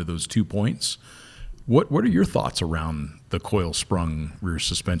weight onto those 2 points. What are your thoughts around the coil sprung rear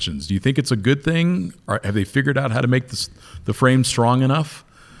suspensions? Do you think it's a good thing? Or have they figured out how to make the frame strong enough?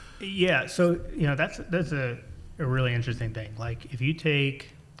 Yeah, so that's a really interesting thing. Like if you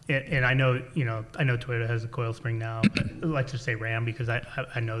take, and I know Toyota has a coil spring now, but let's just say Ram because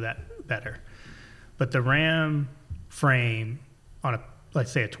I know that better. But the Ram frame on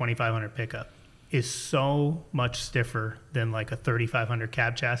let's say a 2500 pickup is so much stiffer than like a 3500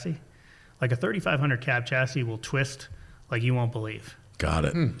 cab chassis. Like a 3500 cab chassis will twist like you won't believe. Got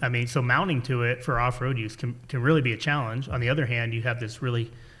it. I mean, so mounting to it for off-road use can really be a challenge. On the other hand, you have this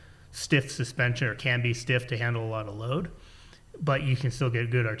really stiff suspension, or can be stiff to handle a lot of load, but you can still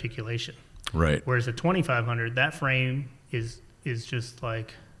get good articulation. Right. Whereas a 2500, that frame is just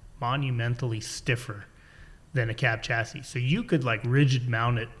like monumentally stiffer than a cab chassis. So you could like rigid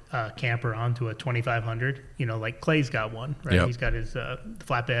mount it camper onto a 2500. Like Clay's got one, right? Yep. He's got his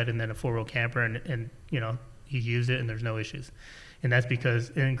flatbed and then a 4-wheel camper, and he's used it and there's no issues. And that's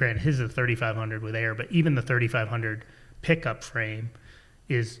because, and granted, his is a 3500 with air, but even the 3500 pickup frame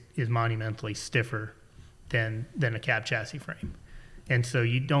is monumentally stiffer than a cab chassis frame. And so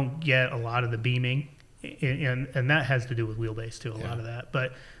you don't get a lot of the beaming, and that has to do with wheelbase too, a lot of that.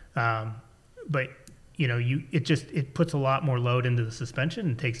 But it puts a lot more load into the suspension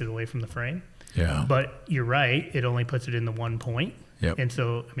and takes it away from the frame. Yeah. But you're right, it only puts it in the 1 point. Yep. And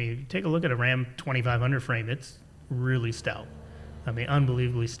so, I mean, take a look at a Ram 2500 frame, it's really stout. I mean,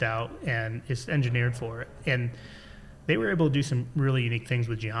 unbelievably stout, and it's engineered for it. And they were able to do some really unique things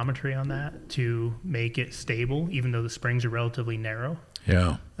with geometry on that to make it stable, even though the springs are relatively narrow.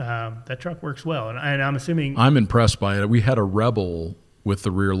 Yeah. That truck works well. And I'm assuming... I'm impressed by it. We had a Rebel with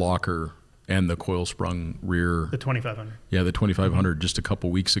the rear locker and the coil sprung rear. The 2500. Yeah, the 2500 just a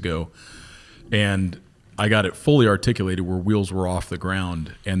couple weeks ago. And I got it fully articulated where wheels were off the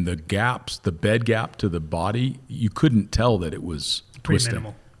ground, and the gaps, the bed gap to the body, you couldn't tell that it was twisting. Pretty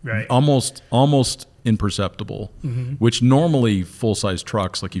minimal, right? Almost imperceptible, which normally full-size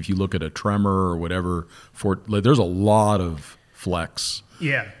trucks, like if you look at a Tremor or whatever, there's a lot of flex.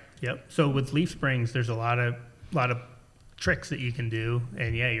 Yeah, yep. So with leaf springs, there's a lot of tricks that you can do,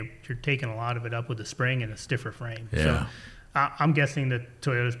 and you're taking a lot of it up with a spring and a stiffer frame. Yeah. So I'm guessing that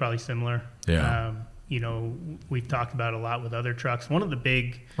Toyota's probably similar. Yeah. We've talked about a lot with other trucks. One of the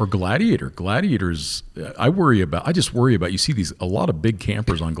big... Or Gladiators, I just worry about, you see a lot of big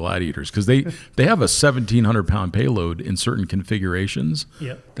campers on Gladiators because they have a 1,700 pound payload in certain configurations.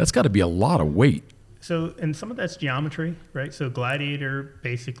 Yep. That's got to be a lot of weight. So, and some of that's geometry, right? So Gladiator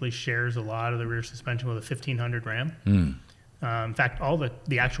basically shares a lot of the rear suspension with a 1500 Ram. In fact, all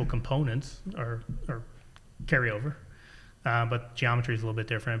the actual components are carryover, but geometry is a little bit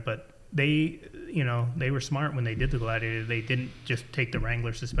different. But they were smart when they did the Gladiator. They didn't just take the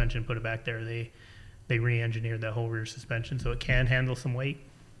Wrangler suspension, put it back there. They re-engineered that whole rear suspension so it can handle some weight.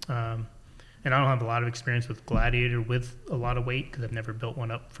 And I don't have a lot of experience with Gladiator with a lot of weight because I've never built one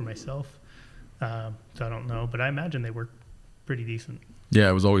up for myself. So I don't know, but I imagine they work pretty decent. Yeah,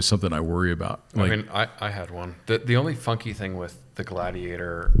 it was always something I worry about. I had one. The only funky thing with the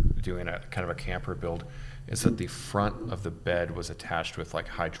Gladiator doing a kind of a camper build is that the front of the bed was attached with like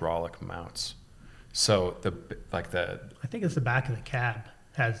hydraulic mounts. So I think it's the back of the cab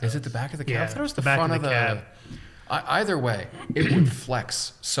has those. Is it the back of the cab? Yeah, I thought it was the back front of the cab. Either way, it would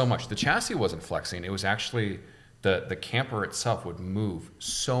flex so much. The chassis wasn't flexing. It was actually the camper itself would move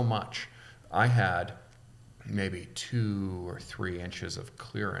so much. I had maybe 2 or 3 inches of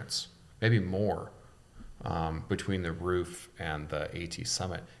clearance, maybe more, between the roof and the AT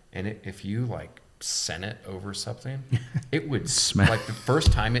Summit. And if you like sent it over something, it would smack. Like the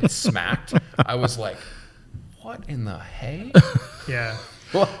first time it smacked, I was like, "What in the hay?" Yeah.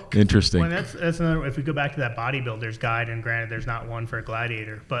 Interesting. Well, that's another. If we go back to that bodybuilder's guide, and granted, there's not one for a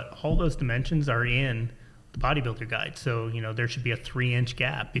Gladiator, but all those dimensions are in the bodybuilder guide. So there should be a 3-inch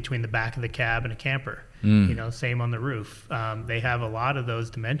gap between the back of the cab and a camper. Same on the roof. They have a lot of those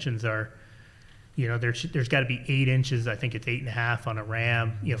dimensions are, there's got to be 8 inches. I think it's 8.5 on a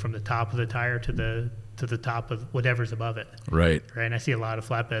ram, from the top of the tire to the top of whatever's above it. Right. And I see a lot of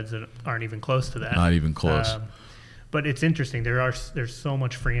flatbeds that aren't even close to that. Not even close. But it's interesting. There's so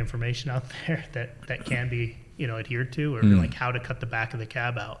much free information out there that can be, adhered to, or like how to cut the back of the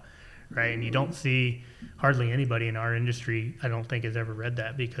cab out. Right. And you don't see hardly anybody in our industry, I don't think, has ever read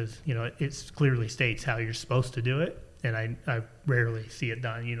that, because, it clearly states how you're supposed to do it. And I rarely see it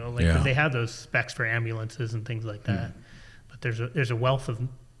done, they have those specs for ambulances and things like that. But there's a wealth of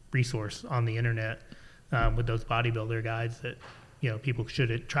resource on the internet with those bodybuilder guides that, people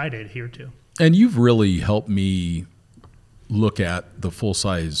should try to adhere to. And you've really helped me look at the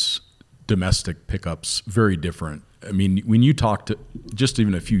full-size domestic pickups very different. I mean, when you talked just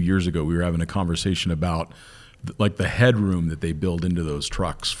even a few years ago, we were having a conversation about like the headroom that they build into those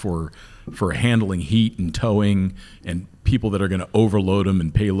trucks for handling heat and towing, and people that are going to overload them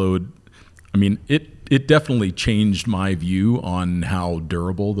and payload. I mean, it definitely changed my view on how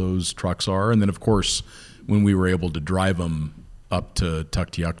durable those trucks are. And then, of course, when we were able to drive them up to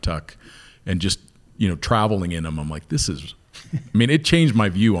Tuktoyaktuk and just, traveling in them, I'm like, it changed my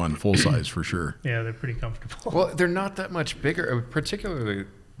view on full size for sure. Yeah, they're pretty comfortable. Well, they're not that much bigger, particularly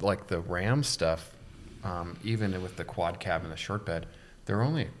like the Ram stuff, even with the quad cab and the short bed, they're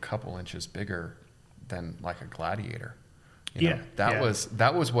only a couple inches bigger than like a Gladiator. That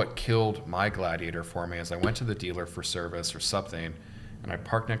was what killed my Gladiator for me, as I went to the dealer for service or something, and I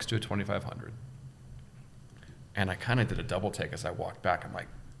parked next to a 2500. And I kind of did a double take as I walked back. I'm like,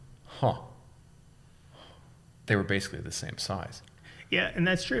 they were basically the same size. Yeah, and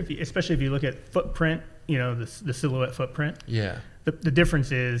that's true, especially if you look at footprint, the silhouette footprint. Yeah. The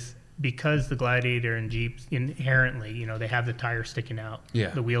difference is, because the Gladiator and Jeeps inherently, they have the tires sticking out.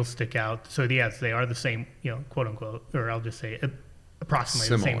 Yeah. The wheels stick out. So, yes, they are the same, quote unquote, or I'll just say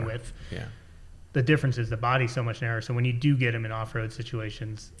approximately the same width. Yeah. The difference is the body's so much narrower. So when you do get them in off-road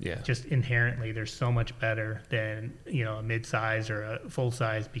situations, just inherently they're so much better than, a mid-size or a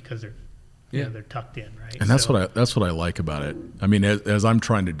full-size, because they're tucked in, right? And that's what I like about it. I mean, as I'm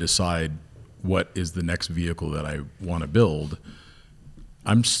trying to decide what is the next vehicle that I want to build,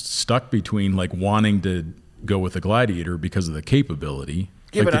 I'm stuck between like wanting to go with a Gladiator because of the capability.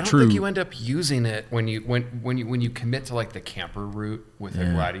 Yeah, like but I don't think you end up using it when you commit to like the camper route with a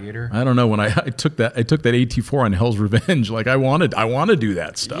Gladiator. I don't know. When I took that AT4 on Hell's Revenge, like I want to do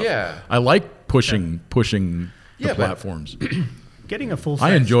that stuff. Yeah, I like pushing the platforms. Getting a full-size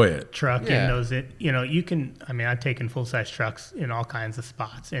I enjoy it. truck in those, you can, I've taken full-size trucks in all kinds of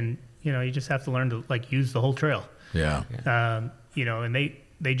spots, and, you just have to learn to like use the whole trail. Yeah. And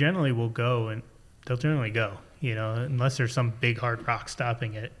they generally will go, and they'll generally go, unless there's some big hard rock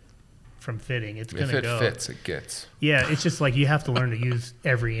stopping it from fitting, it's going to go. If it fits, it gets. Yeah. It's just like, you have to learn to use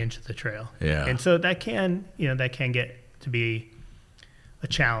every inch of the trail. Yeah. And so that can get to be a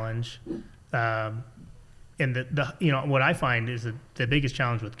challenge. And what I find is that the biggest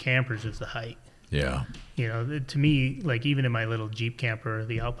challenge with campers is the height. Yeah. To me, like even in my little Jeep camper,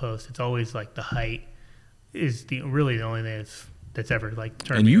 the Outpost, it's always like the height is really the only thing that's ever like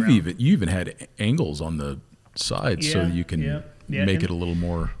turned me around. And you even had angles on the sides so you can make it a little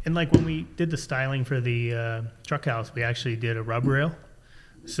more. And like when we did the styling for the truck house, we actually did a rub rail,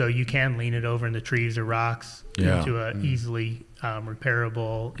 so you can lean it over in the trees or rocks into a easily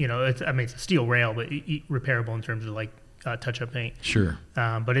repairable. It's a steel rail, but repairable in terms of like touch-up paint. Sure.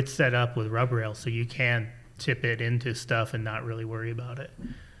 But it's set up with rub rails, so you can tip it into stuff and not really worry about it.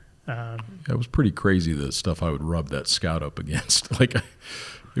 It was pretty crazy, the stuff I would rub that Scout up against. Like,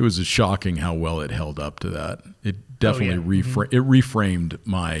 it was shocking how well it held up to that. It definitely it reframed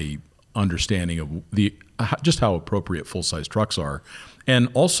my understanding of just how appropriate full-size trucks are. And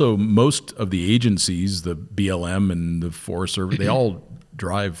also, most of the agencies, the BLM and the Forest Service, they all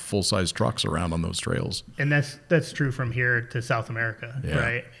drive full-size trucks around on those trails. And that's true from here to South America,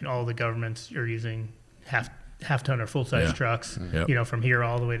 right? And all the governments are using half-ton or full-size trucks, from here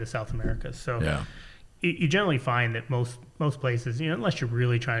all the way to South America. So you generally find that most places, unless you're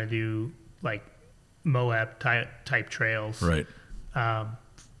really trying to do like Moab type trails, right?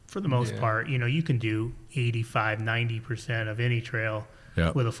 For the most part, you can do 85-90% of any trail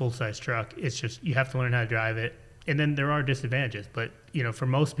with a full-size truck. It's just you have to learn how to drive it. And then there are disadvantages, but for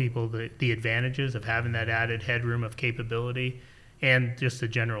most people, the advantages of having that added headroom of capability and just the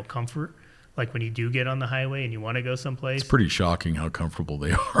general comfort, like when you do get on the highway and you want to go someplace, it's pretty shocking how comfortable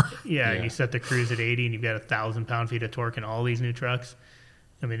they are. And you set the cruise at 80 and you've got 1,000 pound-feet of torque in all these new trucks.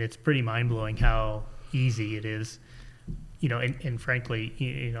 It's pretty mind-blowing how easy it is. And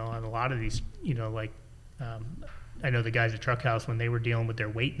frankly, on a lot of these, like I know the guys at Truck House, when they were dealing with their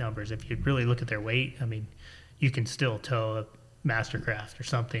weight numbers, if you really look at their weight, I mean, you can still tow a Mastercraft or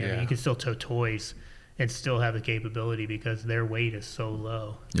something. I mean, you can still tow toys and still have the capability because their weight is so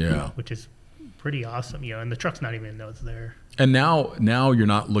low. Yeah. Which is pretty awesome, and the truck's not even know it's there. And now you're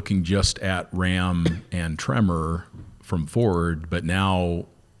not looking just at Ram and Tremor from Ford, but now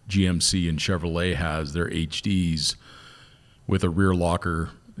GMC and Chevrolet has their HDs with a rear locker.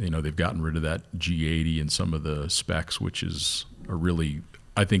 They've gotten rid of that G80 and some of the specs, which is a really,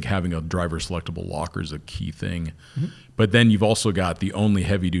 I think having a driver selectable locker is a key thing. Mm-hmm. But then you've also got the only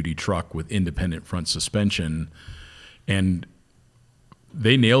heavy duty truck with independent front suspension, and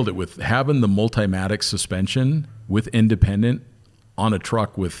they nailed it with having the Multimatic suspension with independent on a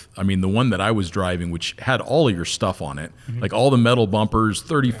truck with, the one that I was driving, which had all of your stuff on it, like all the metal bumpers,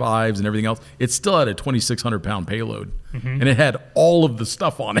 35s and everything else. It still had a 2,600 pound payload, and it had all of the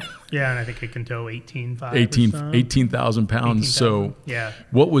stuff on it. Yeah, and I think it can tow 18,000 pounds. So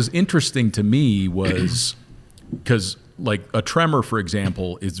what was interesting to me was, because like a Tremor, for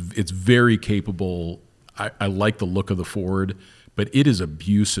example, it's very capable. I like the look of the Ford, but it is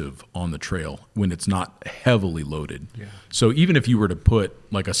abusive on the trail when it's not heavily loaded. Yeah. So even if you were to put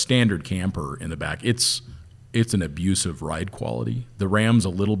like a standard camper in the back, it's an abusive ride quality. The Ram's a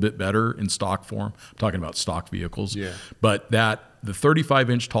little bit better in stock form. I'm talking about stock vehicles. Yeah. But the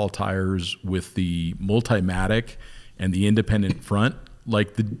 35-inch tall tires with the Multimatic and the independent front,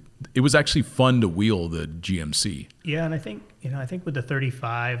 it was actually fun to wheel the GMC. Yeah, and I think with the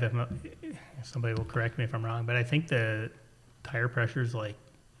 35, somebody will correct me if I'm wrong, but I think the tire pressure is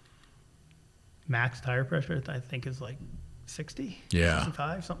max tire pressure, I think, is 60,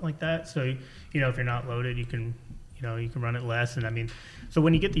 65, something like that. So, if you're not loaded, you can run it less. And so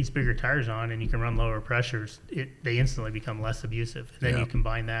when you get these bigger tires on and you can run lower pressures, they instantly become less abusive. And then you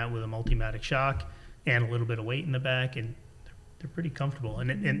combine that with a Multimatic shock and a little bit of weight in the back, and they're pretty comfortable.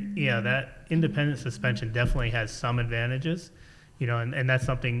 And that independent suspension definitely has some advantages, and that's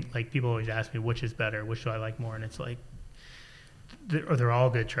something people always ask me, which is better, which do I like more? And it's they're all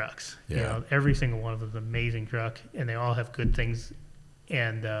good trucks. Yeah. Every single one of them is an amazing truck, and they all have good things.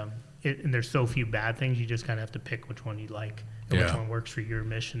 And and there's so few bad things. You just kind of have to pick which one you like and which one works for your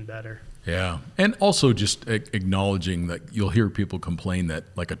mission better. Yeah, and also just acknowledging that you'll hear people complain that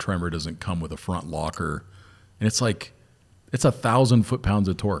a Tremor doesn't come with a front locker, and it's 1,000 foot-pounds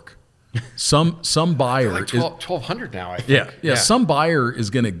of torque. Some buyer like 1,200 now, I think. Yeah. Some buyer is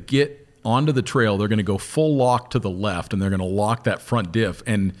going to get onto the trail, they're going to go full lock to the left, and they're going to lock that front diff,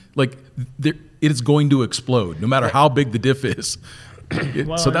 and it is going to explode no matter how big the diff is.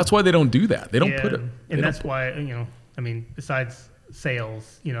 So that's why they don't do that. They don't put it. And that's why, besides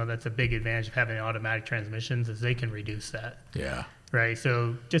sales, that's a big advantage of having automatic transmissions is they can reduce that. Yeah. Right.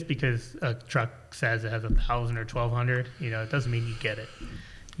 So just because a truck says it has 1,000 or 1,200, it doesn't mean you get it.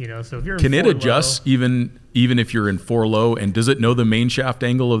 So if you're can it adjust low, even if you're in 4 low, and does it know the main shaft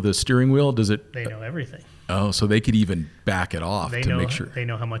angle of the steering wheel? Does it? They know everything. Oh, so they could even back it off to make sure. They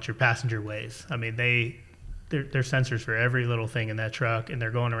know how much your passenger weighs. They're sensors for every little thing in that truck, and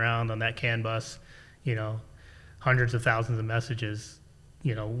they're going around on that CAN bus, hundreds of thousands of messages,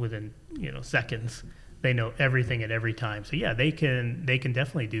 within seconds. They know everything at every time. So yeah, they can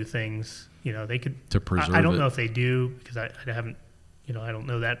definitely do things. They could to preserve. I don't know if they do because I haven't. I don't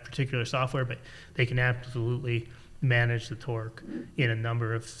know that particular software, but they can absolutely manage the torque in a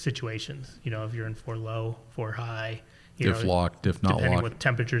number of situations. If you're in 4 low, 4 high, diff lock, diff not lock, depending what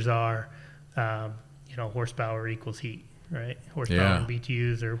temperatures are. Horsepower equals heat, right? Horsepower and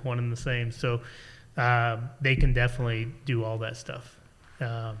BTUs are one and the same. So they can definitely do all that stuff.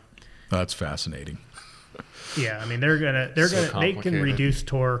 That's fascinating. Yeah, they can reduce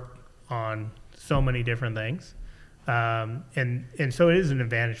torque on so many different things. And so it is an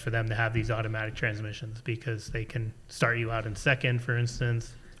advantage for them to have these automatic transmissions because they can start you out in second, for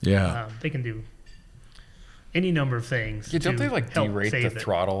instance. Yeah. They can do any number of things. Yeah, don't they derate the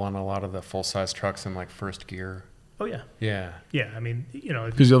throttle on a lot of the full-size trucks in first gear? Oh yeah. Yeah. Yeah,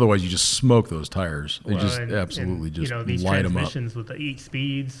 because otherwise you just smoke those tires. They just absolutely these light them up. Transmissions with the 8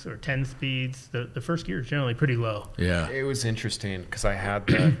 speeds or 10 speeds, the first gear is generally pretty low. Yeah. It was interesting because I had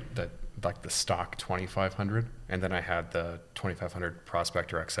the stock 2500, and then I had the 2500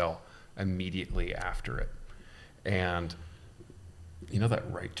 Prospector XL immediately after it. And that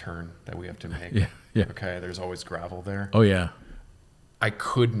right turn that we have to make? Yeah. Okay, there's always gravel there. Oh, yeah. I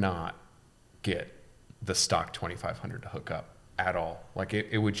could not get the stock 2500 to hook up at all.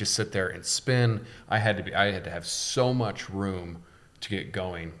 It would just sit there and spin. I had to have so much room to get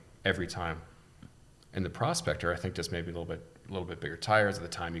going every time. And the Prospector, I think, just maybe a little bit bigger tires at the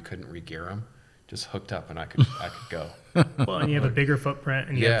time. You couldn't re-gear them. just hooked up and I could go. Well, and you have a bigger footprint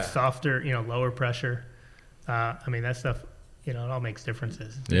and you have softer, lower pressure. I mean, that stuff, it all makes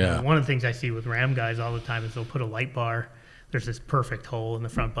differences. Yeah. One of the things I see with Ram guys all the time is they'll put a light bar. There's this perfect hole in the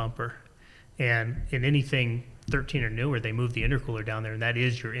front bumper. And in anything 13 or newer, they move the intercooler down there, and that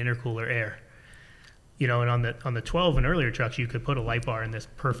is your intercooler air. And on the 12 and earlier trucks, you could put a light bar in this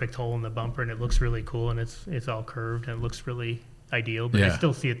perfect hole in the bumper, and it looks really cool, and it's all curved, and it looks really ideal. But I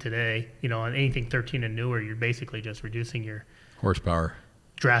still see it today. On anything 13 and newer, you're basically just reducing your horsepower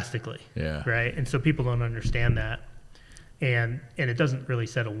drastically. Yeah. Right. And so people don't understand that, and it doesn't really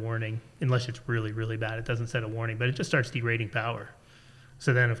set a warning unless it's really, really bad. It doesn't set a warning, but it just starts derating power.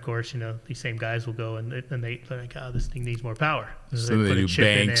 So then, of course, these same guys will go and they're like, oh, this thing needs more power. So they do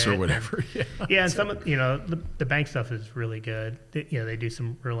banks or whatever. And some of, the bank stuff is really good. They do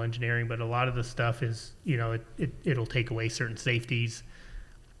some real engineering, but a lot of the stuff is, it'll take away certain safeties.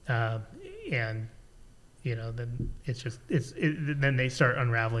 And, then then they start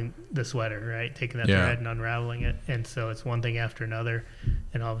unraveling the sweater, right? Taking that thread and unraveling it. And so it's one thing after another.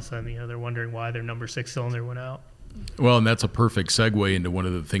 And all of a sudden, they're wondering why their number 6 cylinder went out. Well, and that's a perfect segue into one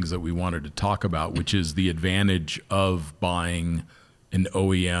of the things that we wanted to talk about, which is the advantage of buying an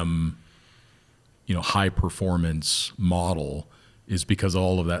OEM, high performance model, is because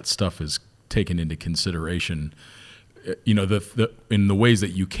all of that stuff is taken into consideration. In the ways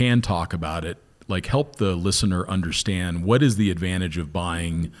that you can talk about it, like help the listener understand what is the advantage of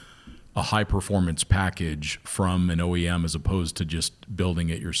buying a high performance package from an OEM as opposed to just building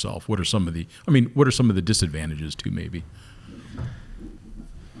it yourself. What are some of the disadvantages too, maybe?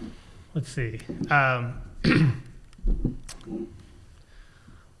 Let's see.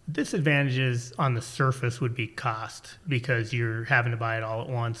 Disadvantages on the surface would be cost, because you're having to buy it all at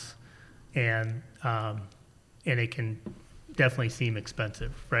once, and it can definitely seem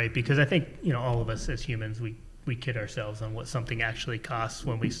expensive, right? Because I think, all of us as humans, we kid ourselves on what something actually costs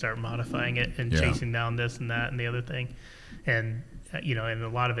when we start modifying it and chasing down this and that and the other thing. And, and a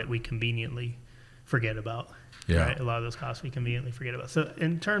lot of it we conveniently forget about. Yeah. Right? A lot of those costs we conveniently forget about. So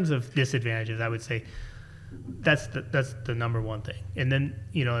in terms of disadvantages, I would say that's the number one thing. And then,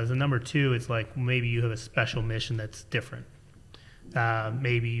 as a number two, it's like maybe you have a special mission that's different.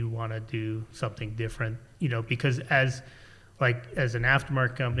 Maybe you want to do something different, because as an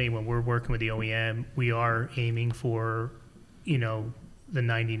aftermarket company, when we're working with the OEM, we are aiming for, the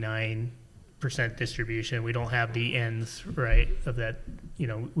 99% distribution. We don't have the ends, right, of that.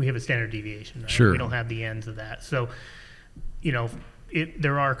 We have a standard deviation, right? Sure. We don't have the ends of that. So,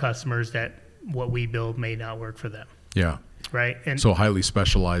 there are customers that what we build may not work for them. Yeah. Right. And so highly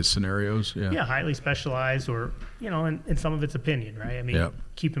specialized scenarios. Yeah. Yeah, highly specialized, or, and some of it's opinion, right? I mean,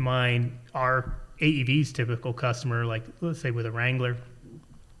 keep in mind our AEV's typical customer, like let's say with a Wrangler,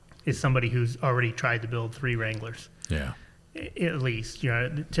 is somebody who's already tried to build 3 Wranglers. Yeah. At least,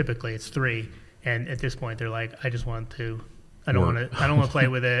 typically it's 3. And at this point they're like, I don't want to play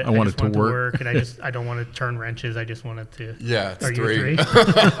with it. I want it to work. And I don't want to turn wrenches. I just want it to. Yeah, it's 3.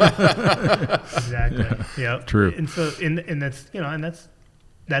 Exactly. Yeah. True. And so, and that's, and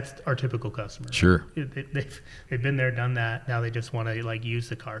that's our typical customer. Sure. They've been there, done that. Now they just want to use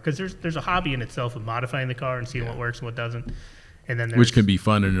the car, because there's a hobby in itself of modifying the car and seeing what works and what doesn't. And then which can be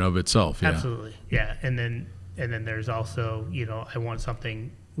fun in and of itself. Yeah. Absolutely. Yeah. And then there's also, I want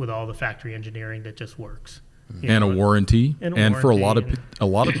something with all the factory engineering that just works. And a warranty. And for a lot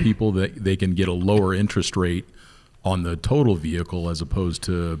of people, that they can get a lower interest rate on the total vehicle as opposed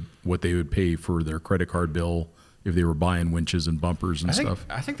to what they would pay for their credit card bill if they were buying winches and bumpers and stuff.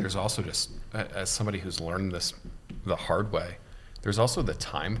 I think there's also, just as somebody who's learned this the hard way, there's also the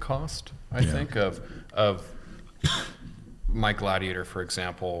time cost, I think, of my Gladiator, for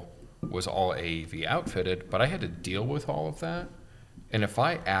example, was all AEV outfitted, but I had to deal with all of that. And if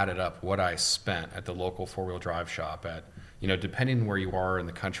I added up what I spent at the local four-wheel drive shop at, depending where you are in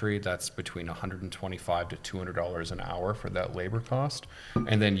the country, that's between $125 to $200 an hour for that labor cost.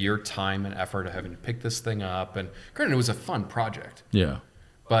 And then your time and effort of having to pick this thing up. And granted, it was a fun project. Yeah.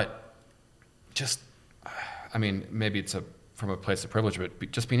 But maybe it's from a place of privilege,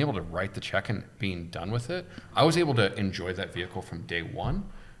 but just being able to write the check and being done with it, I was able to enjoy that vehicle from day one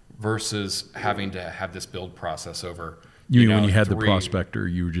versus having to have this build process over. You mean when you had the Prospector,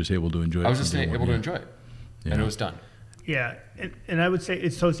 you were just able to enjoy it? I was just able to enjoy it, and it was done. Yeah, and I would say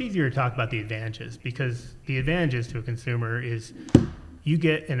it's easier to talk about the advantages, because the advantages to a consumer is you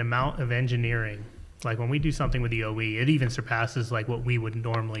get an amount of engineering. Like when we do something with the OE, it even surpasses like what we would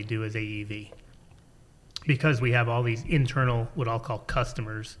normally do as AEV, because we have all these internal, what I'll call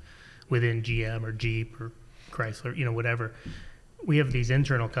customers within GM or Jeep or Chrysler, whatever. we have these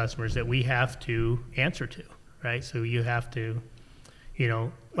internal customers that we have to answer to, right? So you have to,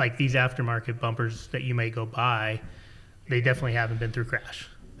 like these aftermarket bumpers that you may go buy, they definitely haven't been through crash.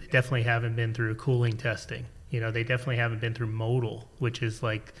 They definitely haven't been through cooling testing. They definitely haven't been through modal, which is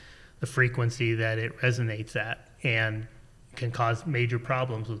like the frequency that it resonates at and can cause major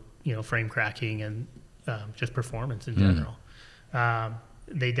problems with, frame cracking and just performance in general.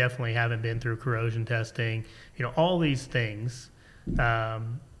 They definitely haven't been through corrosion testing, all these things,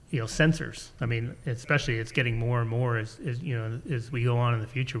 sensors. I mean, especially it's getting more and more as we go on in the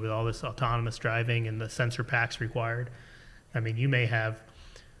future with all this autonomous driving and the sensor packs required. I mean, you may have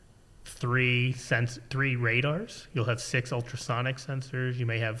three radars. You'll have 6 ultrasonic sensors. You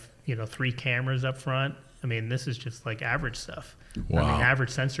may have, 3 cameras up front. I mean, this is just like average stuff. Wow. I mean, average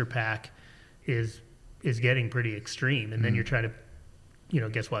sensor pack is getting pretty extreme. And then you're trying to,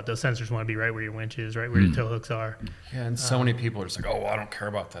 guess what? Those sensors want to be right where your winch is, right where your tow hooks are. Yeah, and so many people are just like, oh, I don't care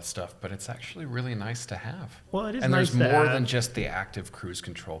about that stuff. But it's actually really nice to have. Well, it is and nice to have. And there's more than just the active cruise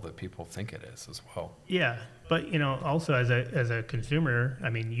control that people think it is as well. Yeah, but, also as a consumer, I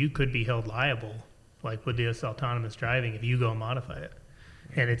mean, you could be held liable, like with this autonomous driving, if you go and modify it.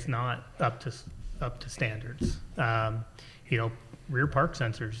 And it's not up to standards. Rear park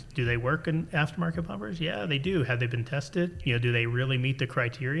sensors, do they work in aftermarket bumpers? Yeah, they do. Have they been tested? Do they really meet the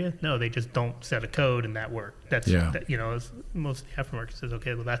criteria? No, they just don't set a code and that work. That's most of the aftermarket says,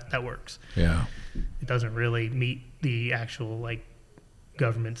 okay, well that works. Yeah. It doesn't really meet the actual like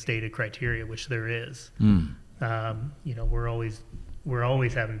government stated criteria, which there is. We're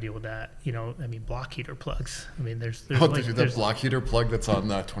always having to deal with that. I mean, block heater plugs. I mean, there's the block heater plug that's on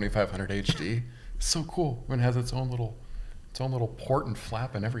the 2500 HD. It's so cool when it has its own little port and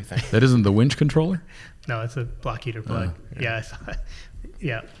flap and everything. That isn't the winch controller? No, it's a block heater plug. Yeah.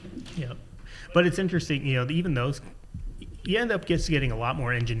 Yeah. But it's interesting, even those, you end up getting a lot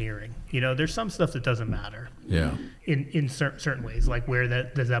more engineering. There's some stuff that doesn't matter. Yeah. In certain ways, like where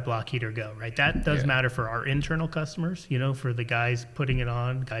does that block heater go, right? That does matter for our internal customers, for the guys putting it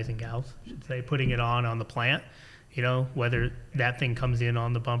on, guys and gals, I should say, putting it on the plant, whether that thing comes in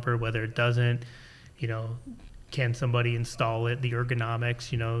on the bumper, whether it doesn't, can somebody install it? The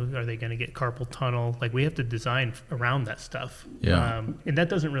ergonomics, are they going to get carpal tunnel? Like we have to design around that stuff. Yeah. And that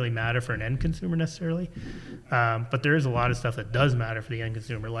doesn't really matter for an end consumer necessarily. But there is a lot of stuff that does matter for the end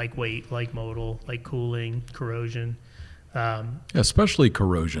consumer, like weight, like modal, like cooling, corrosion. Especially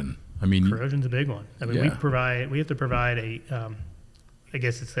corrosion. I mean, corrosion's a big one. I mean, we have to provide I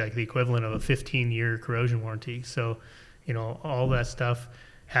guess it's like the equivalent of a 15-year corrosion warranty. So, all that stuff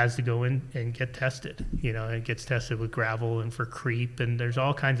has to go in and get tested. It gets tested with gravel and for creep, and there's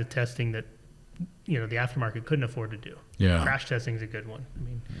all kinds of testing that, the aftermarket couldn't afford to do. Yeah. Crash testing is a good one. I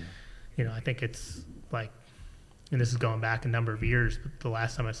mean, I think it's like, and this is going back a number of years, but the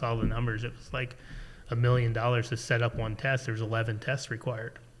last time I saw the numbers, it was like $1 million to set up one test. There's 11 tests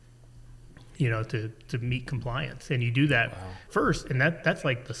required, to meet compliance. And you do that first, and that's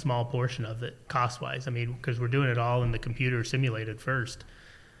like the small portion of it cost-wise. I mean, because we're doing it all in the computer simulated first.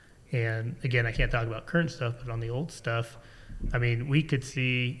 And again, I can't talk about current stuff, but on the old stuff, I mean, we could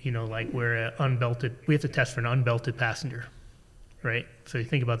see, like where we have to test for an unbelted passenger, right? So you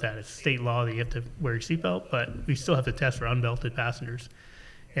think about that. It's state law that you have to wear your seatbelt, but we still have to test for unbelted passengers.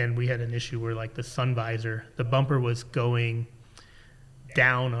 And we had an issue where like the sun visor, the bumper was going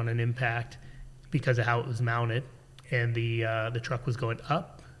down on an impact because of how it was mounted, and the truck was going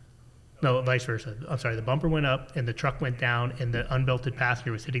up. No, vice versa. I'm sorry, the bumper went up and the truck went down, and the unbelted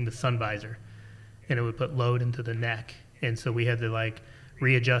passenger was hitting the sun visor, and it would put load into the neck. And so we had to like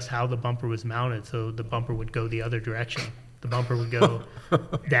readjust how the bumper was mounted so the bumper would go the other direction. The bumper would go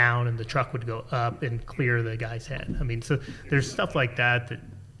down and the truck would go up and clear the guy's head. I mean, so there's stuff like that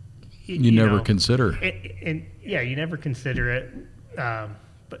you never consider. And you never consider it.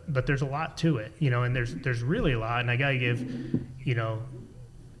 But there's a lot to it, and there's really a lot. And I got to give,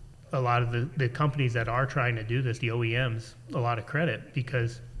 a lot of the companies that are trying to do this, the OEMs, a lot of credit,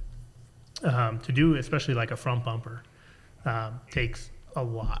 because to do especially like a front bumper takes a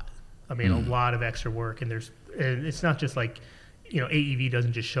lot. I mean, a lot of extra work, and it's not just like, AEV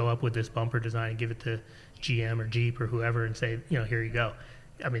doesn't just show up with this bumper design and give it to GM or Jeep or whoever and say, here you go.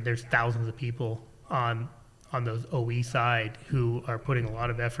 I mean, there's thousands of people on those OE side who are putting a lot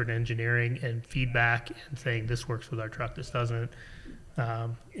of effort in engineering and feedback and saying this works with our truck, this doesn't.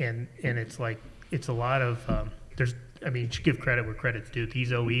 And it's like, it's a lot of, you should give credit where credit's due.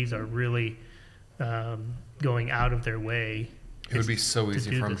 These OEs are really going out of their way It would be so to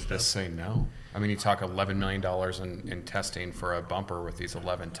easy do for him this to just say no. I mean, you talk $11 million in testing for a bumper with these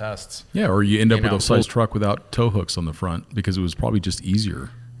 11 tests. Yeah, or you end up with know, a size truck without tow hooks on the front because it was probably just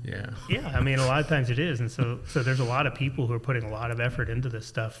easier. Yeah. Yeah, I mean, a lot of times it is, and so there's a lot of people who are putting a lot of effort into this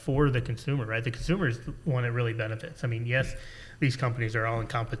stuff for the consumer, right? The consumer is the one that really benefits. I mean, yes, these companies are all in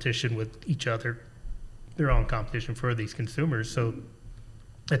competition with each other. They're all in competition for these consumers. So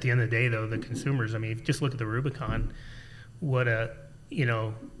at the end of the day, though, the consumers, I mean, if you just look at the Rubicon, what a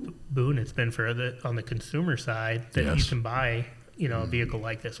boon it's been for on the consumer side that you can buy a vehicle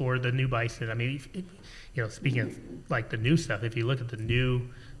like this, or the new Bison. I mean, speaking of like the new stuff, if you look at the new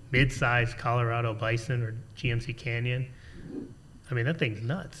mid-size Colorado Bison or GMC Canyon, I mean, that thing's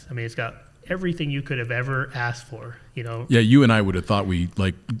nuts. I mean, it's got everything you could have ever asked for. Yeah, you and I would have thought we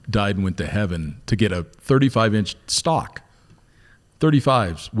like died and went to heaven to get a 35-inch stock,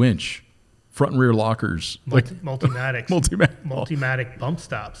 35s winch, front and rear lockers, multi-matic bump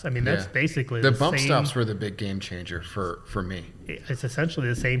stops. I mean, that's basically the bump stops were the big game changer for me. It's essentially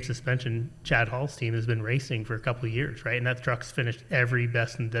the same suspension Chad Hall's team has been racing for a couple of years, right? And that truck's finished every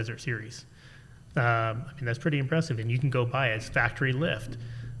Best in the Desert series. I mean, that's pretty impressive, and you can go buy it. It's factory lift.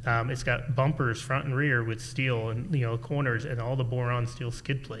 It's got bumpers front and rear with steel, and corners, and all the boron steel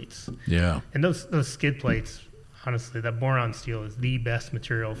skid plates. Yeah, and those skid plates. Honestly, that boron steel is the best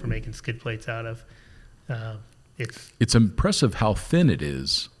material for making skid plates out of. It's impressive how thin it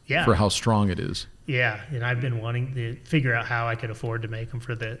is for how strong it is. Yeah, and I've been wanting to figure out how I could afford to make them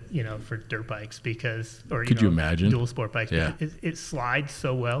for for dirt bikes could you imagine dual sport bikes? Yeah, it slides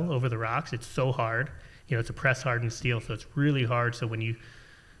so well over the rocks. It's so hard. It's a press hardened steel, so it's really hard. So when you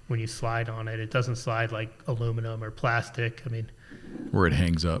slide on it, it doesn't slide like aluminum or plastic. I mean, where it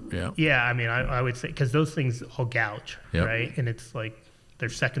hangs up. Yeah, I mean, I would say, because those things all gouge, right? And it's like they're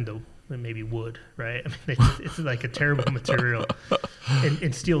second to maybe wood, right? I mean, it's like a terrible material,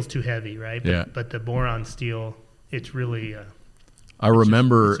 and steel's too heavy, right? But the boron steel, it's really. I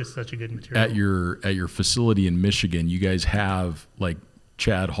remember it's just such a good material. at your facility in Michigan, you guys have like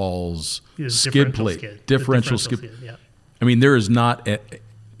Chad Hall's skid plate, differential skid. Yeah. I mean, there is not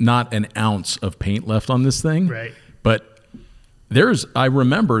an ounce of paint left on this thing, right? But I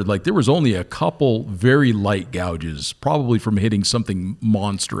remember like there was only a couple very light gouges, probably from hitting something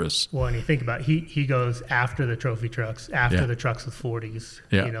monstrous. Well, and you think about it, he goes after the trophy trucks, after the trucks with 40s.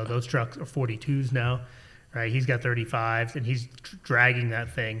 Yeah. Those trucks are 42s now, right? He's got 35s, and he's dragging that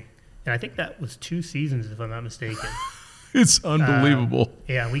thing. And I think that was 2 seasons, if I'm not mistaken. It's unbelievable.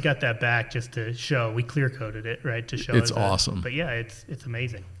 Yeah, we got that back just to show. We clear coated it, right, to show. It's awesome. But yeah, it's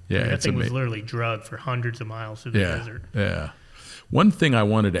amazing. Yeah, I mean, that thing was literally drugged for hundreds of miles through the desert. Yeah. One thing I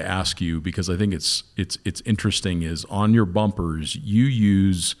wanted to ask you, because I think it's interesting, is on your bumpers you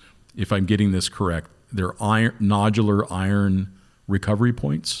use, if I'm getting this correct, they're nodular iron recovery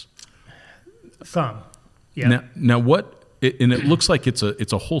points. Some, yeah. Now what? And it looks like it's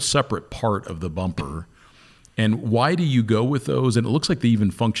a whole separate part of the bumper. And why do you go with those? And it looks like they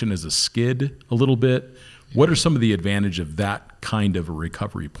even function as a skid a little bit. What are some of the advantage of that kind of a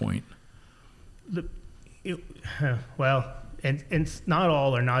recovery point? And not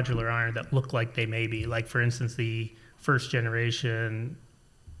all are nodular iron that look like they may be. Like, for instance, the first generation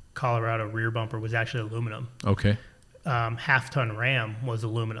Colorado rear bumper was actually aluminum. Okay. Half-ton Ram was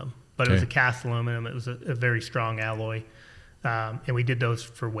aluminum, but it was a cast aluminum. It was a very strong alloy, and we did those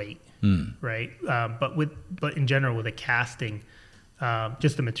for weight, right? But in general, with a casting,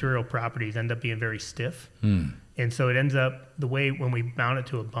 just the material properties end up being very stiff, and so it ends up when we mount it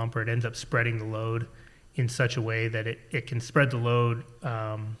to a bumper, it ends up spreading the load in such a way that it can spread the load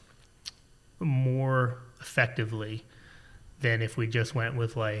more effectively than if we just went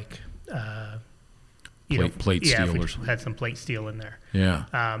with like plate steel, if we or had some plate steel in there.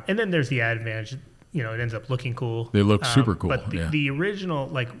 Yeah. And then there's the added advantage. It ends up looking cool. They look super cool. But the original,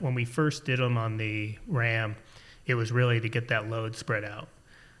 like when we first did them on the Ram, it was really to get that load spread out.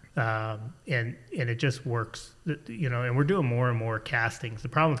 And it just works, and we're doing more and more castings. The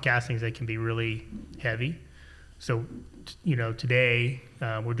problem with castings, they can be really heavy. So, today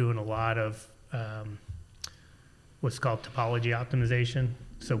we're doing a lot of what's called topology optimization.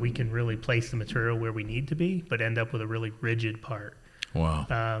 So we can really place the material where we need to be, but end up with a really rigid part.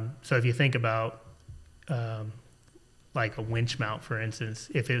 Wow. So if you think about like a winch mount, for instance,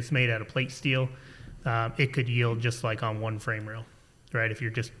 if it's made out of plate steel, it could yield just like on one frame rail, right? If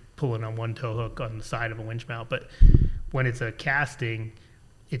you're just pulling on one tow hook on the side of a winch mount. But when it's a casting,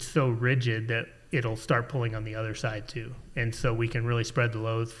 it's so rigid that it'll start pulling on the other side too. And so we can really spread the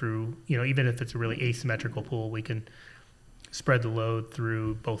load through, even if it's a really asymmetrical pull, we can spread the load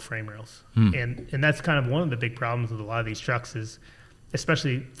through both frame rails. And that's kind of one of the big problems with a lot of these trucks is,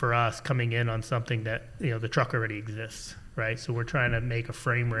 especially for us coming in on something that, the truck already exists, right? So we're trying to make a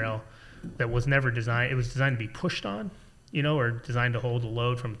frame rail that was never designed. It was designed to be pushed on, or designed to hold a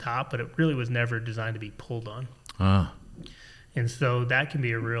load from top, but it really was never designed to be pulled on. And so that can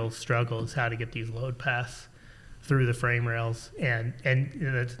be a real struggle, is how to get these load paths through the frame rails. And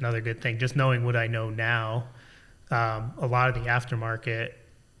that's another good thing. Just knowing what I know now, a lot of the aftermarket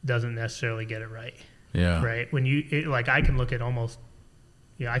doesn't necessarily get it right. Yeah. Right. When I can look at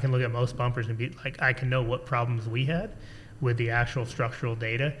I can look at most bumpers and be like, I can know what problems we had with the actual structural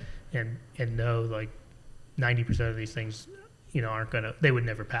data and know like 90% of these things, they would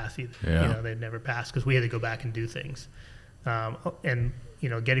never pass either. Yeah. They'd never pass because we had to go back and do things. And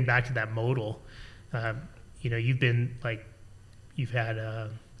getting back to that modal, you've had the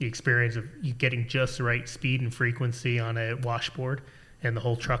experience of you getting just the right speed and frequency on a washboard and the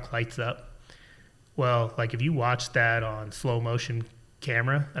whole truck lights up. Well, like if you watch that on slow motion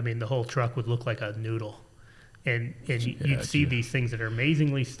camera, I mean, the whole truck would look like a noodle. And you'd see these things that are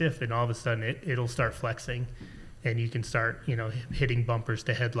amazingly stiff, and all of a sudden it'll start flexing, and you can start, hitting bumpers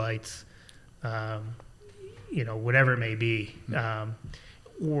to headlights, whatever it may be.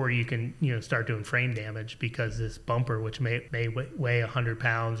 Or you can, start doing frame damage because this bumper, which may weigh 100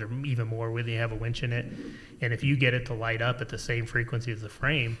 pounds or even more when you have a winch in it, and if you get it to light up at the same frequency as the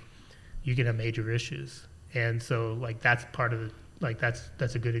frame, you can have major issues. And so, that's part of the,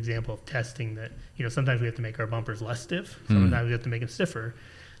 that's a good example of testing that, sometimes we have to make our bumpers less stiff. Sometimes we have to make them stiffer.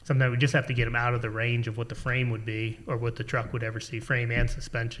 Sometimes we just have to get them out of the range of what the frame would be or what the truck would ever see, frame and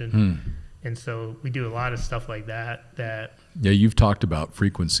suspension. And so we do a lot of stuff like that. Yeah, you've talked about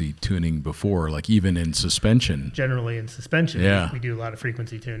frequency tuning before, like even in suspension. Generally in suspension, yeah. we do a lot of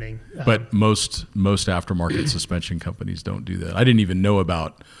frequency tuning. But most aftermarket suspension companies don't do that. I didn't even know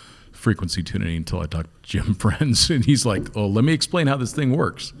about frequency tuning until I talked to Jim Friends, and he's like, "Oh, let me explain how this thing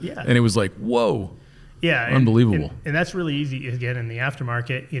works." Yeah, and it was like, "Whoa, yeah, unbelievable." And that's really easy again in the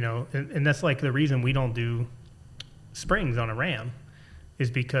aftermarket, and that's like the reason we don't do springs on a Ram,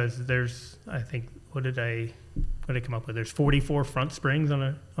 is because there's, I think, what did I come up with? There's 44 front springs on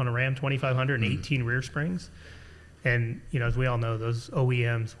a Ram 2500 and 18 rear springs, and as we all know, those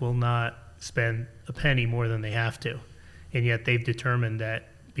OEMs will not spend a penny more than they have to, and yet they've determined that,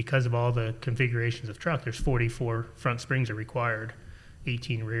 because of all the configurations of truck, there's 44 front springs are required,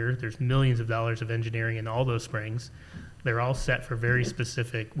 18 rear. There's millions of dollars of engineering in all those springs. They're all set for very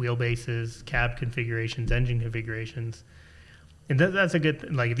specific wheelbases, cab configurations, engine configurations. And that's a good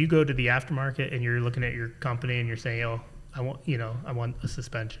thing. Like if you go to the aftermarket and you're looking at your company and you're saying, "Oh, I want a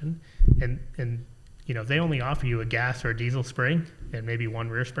suspension," and if they only offer you a gas or a diesel spring and maybe one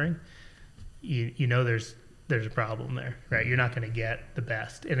rear spring, there's a problem there, right? You're not going to get the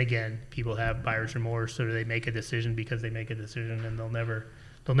best. And again, people have buyer's remorse, so they make a decision because they make a decision, and they'll never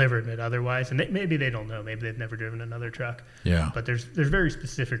admit otherwise. And maybe they don't know. Maybe they've never driven another truck. Yeah. But there's very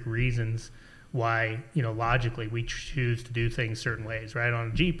specific reasons why, logically we choose to do things certain ways, right? On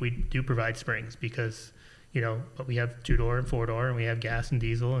a Jeep, we do provide springs because, but we have 2-door and 4-door, and we have gas and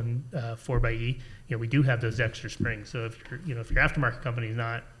diesel and 4xe. We do have those extra springs. So if your aftermarket company is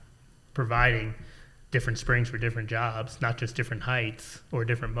not providing different springs for different jobs, not just different heights or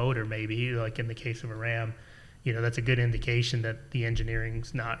different motor, maybe like in the case of a Ram, that's a good indication that the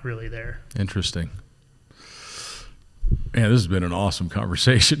engineering's not really there. Interesting. Man, this has been an awesome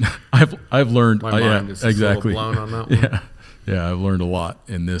conversation. I've learned. My mind is exactly blown on that one. Yeah, I've learned a lot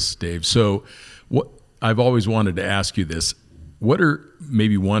in this, Dave. So, what I've always wanted to ask you this: what are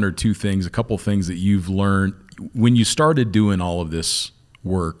maybe one or two things, a couple things that you've learned when you started doing all of this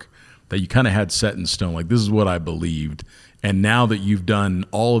work that you kind of had set in stone? Like, this is what I believed, and now that you've done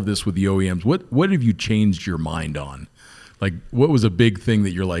all of this with the OEMs, what have you changed your mind on? Like, what was a big thing that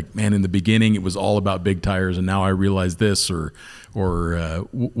you're like, man, in the beginning it was all about big tires, and now I realize this, or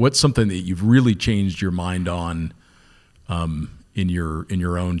what's something that you've really changed your mind on in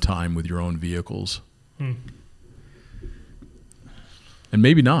your own time with your own vehicles? And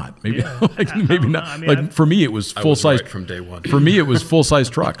maybe not. Maybe maybe not. I mean, for me, it was full size right from day one. For me, it was full size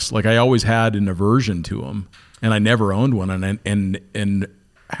trucks. Like I always had an aversion to them, and I never owned one. And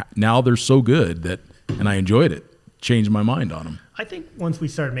now they're so good and I enjoyed it. Changed my mind on them. I think once we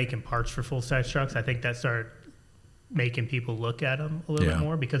started making parts for full size trucks, I think that started making people look at them a little bit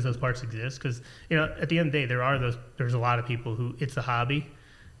more because those parts exist. Because at the end of the day, there's a lot of people who it's a hobby,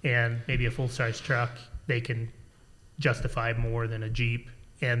 and maybe a full size truck they can justify more than a Jeep,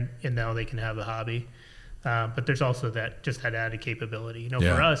 and now they can have a hobby. But there's also that added capability.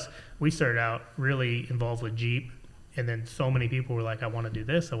 For us, we started out really involved with Jeep, And then so many people were like, I want to do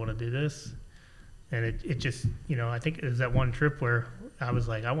this, I want to do this. And it just, I think it was that one trip where I was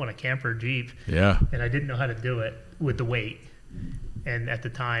like, I want a camper Jeep. Yeah. And I didn't know how to do it with the weight. And at the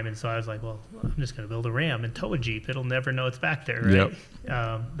time, and so I was like, well, I'm just going to build a Ram and tow a Jeep. It'll never know it's back there, right?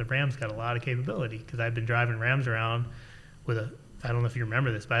 Yep. The Ram's got a lot of capability because I've been driving Rams around with I don't know if you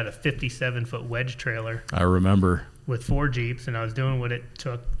remember this, but I had a 57-foot wedge trailer. I remember. With 4 Jeeps, and I was doing what it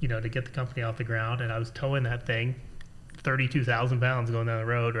took, to get the company off the ground, and I was towing that thing, 32,000 pounds going down the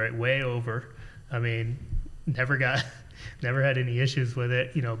road, right, way over. I mean, never had any issues with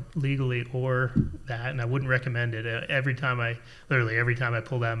it, legally or that, and I wouldn't recommend it. Every time I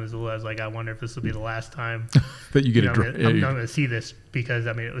pulled out of Missoula, I was like, I wonder if this will be the last time that you get I'm going to see this, because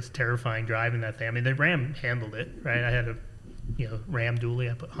it was terrifying driving that thing. I mean, the Ram handled it, right? I had a Ram dually.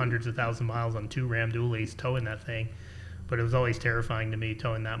 I put hundreds of thousand miles on 2 Ram dualies towing that thing, but it was always terrifying to me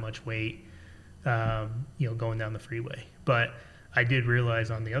towing that much weight, going down the freeway. But I did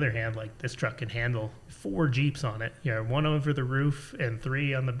realize, on the other hand, like, this truck can handle 4 Jeeps on it, 1 over the roof and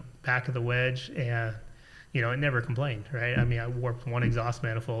 3 on the back of the wedge, and it never complained, right? I mean, I warped 1 exhaust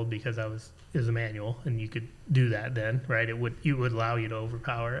manifold because it was a manual, and you could do that then, right? It would allow you to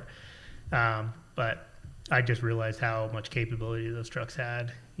overpower it, but I just realized how much capability those trucks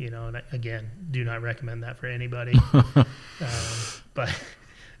had, and I, again, do not recommend that for anybody.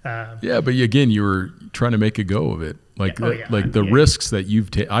 Yeah, but again, you were trying to make a go of it, the risks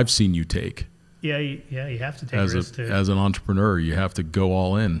that I've seen you take. Yeah, you have to take risks too. As an entrepreneur, you have to go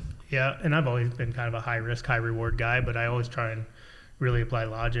all in. Yeah, and I've always been kind of a high risk, high reward guy, but I always try and really apply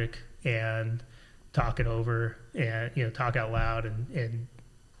logic and talk it over and talk out loud, and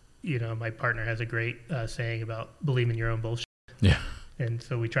my partner has a great saying about believing your own bullshit. Yeah. And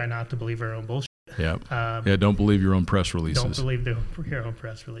so we try not to believe our own bullshit. Yeah. Don't believe your own press releases. Don't believe your own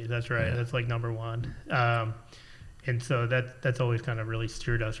press release. That's right. Yeah. That's like number one. And so that's always kind of really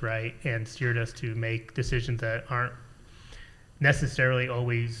steered us right, and steered us to make decisions that aren't necessarily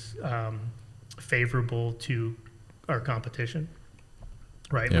always favorable to our competition.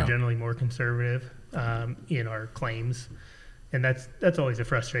 Right. Yeah. We're generally more conservative in our claims. And that's always a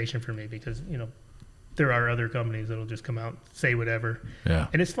frustration for me, because, there are other companies that'll just come out, say whatever. Yeah.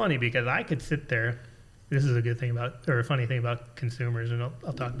 And it's funny because I could sit there. This is a funny thing about consumers, and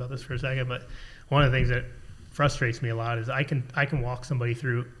I'll talk about this for a second. But one of the things that frustrates me a lot is I can walk somebody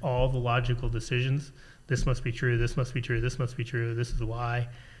through all the logical decisions. This must be true. This must be true. This must be true. This is why.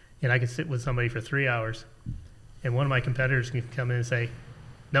 And I could sit with somebody for 3 hours, and one of my competitors can come in and say,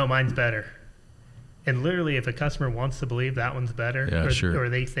 "No, mine's better." And literally, if a customer wants to believe that one's better, or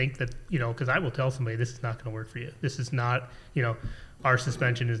they think that, because I will tell somebody, this is not going to work for you. This is not, our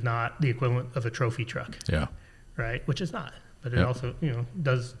suspension is not the equivalent of a trophy truck. Yeah. Right? Which is not. But it also,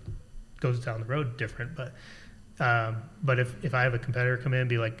 goes down the road different. But if I have a competitor come in and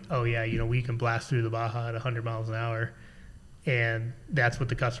be like, oh, yeah, we can blast through the Baja at 100 miles an hour, and that's what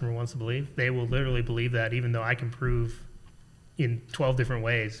the customer wants to believe, they will literally believe that, even though I can prove in 12 different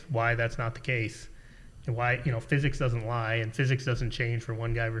ways why that's not the case. And why, physics doesn't lie, and physics doesn't change for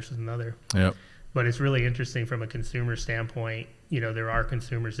one guy versus another. Yep. But it's really interesting from a consumer standpoint. There are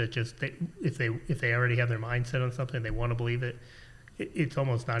consumers that just, if they already have their mindset on something, they want to believe it. It's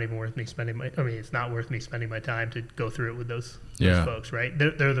almost not even worth me spending it's not worth me spending my time to go through it with those folks, right?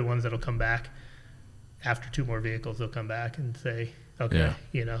 They're the ones that'll come back after 2 more vehicles. They'll come back and say, okay,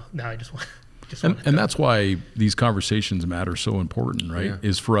 now I just want. And that's why these conversations matter so important, right? Yeah.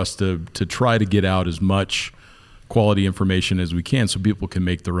 Is for us to try to get out as much quality information as we can, so people can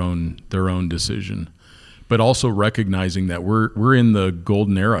make their own decision. But also recognizing that we're in the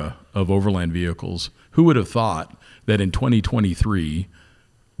golden era of overland vehicles. Who would have thought that in 2023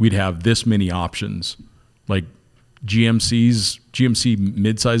 we'd have this many options, like GMC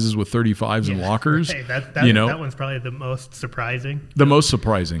mid-sizes with 35s and walkers. Hey, that one's probably the most surprising.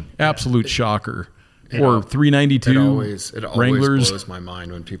 Absolute shocker. Or 392 it always Wranglers. Blows my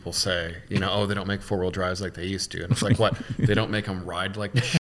mind when people say, they don't make 4-wheel drives like they used to. And it's like, what? They don't make them ride like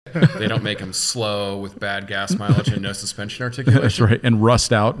they don't make them slow with bad gas mileage and no suspension articulation. That's right. And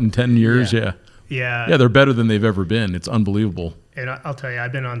rust out in 10 years. Yeah. They're better than they've ever been. It's unbelievable. And I'll tell you,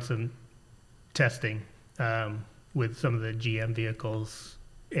 I've been on some testing with some of the GM vehicles,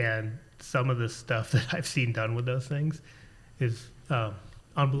 and some of the stuff that I've seen done with those things is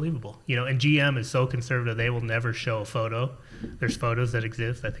unbelievable. And GM is so conservative, they will never show a photo. There's photos that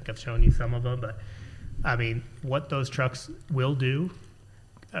exist. I think I've shown you some of them, but I mean, what those trucks will do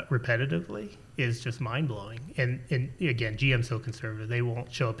repetitively is just mind-blowing. And again, GM's so conservative, they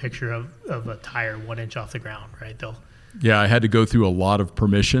won't show a picture of a tire 1 inch off the ground, right? Yeah, I had to go through a lot of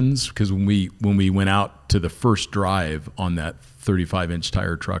permissions because when we went out to the first drive on that 35-inch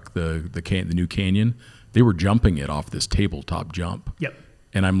tire truck, the new Canyon, they were jumping it off this tabletop jump. Yep.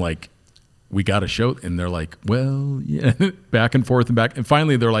 And I'm like, we got to show it. And they're like, well, yeah, back and forth and back. And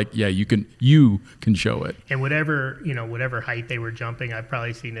finally they're like, yeah, you can show it. And whatever height they were jumping, I've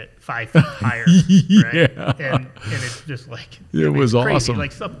probably seen it 5 feet higher. Right? Yeah. And it's just like, it was crazy. awesome.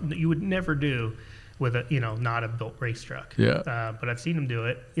 Like something that you would never do with a, not a built race truck. Yeah. But I've seen them do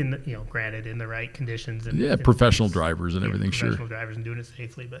it in the, granted in the right conditions. And, Yeah. Professional drivers and everything. Professional drivers and doing it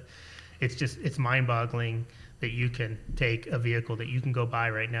safely. But it's mind boggling that you can take a vehicle that you can go buy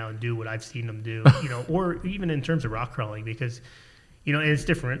right now and do what I've seen them do, or even in terms of rock crawling, because, it's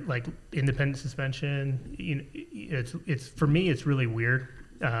different, like independent suspension, it's for me, it's really weird,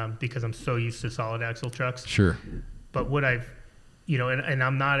 because I'm so used to solid axle trucks. Sure. But what I've, and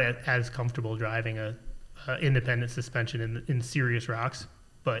I'm not as comfortable driving a independent suspension in serious rocks,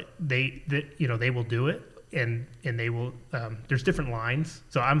 but they will do it. And they will. There's different lines,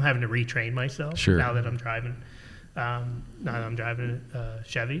 so I'm having to retrain myself now that I'm driving. Now that I'm driving a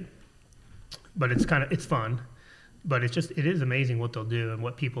Chevy, but it's fun. But it is amazing what they'll do and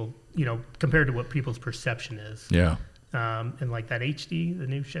what people compared to what people's perception is. Yeah. And like that HD, the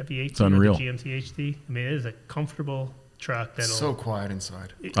new Chevy HD, it's unreal. The GMC HD. I mean, it is a comfortable truck that'll so quiet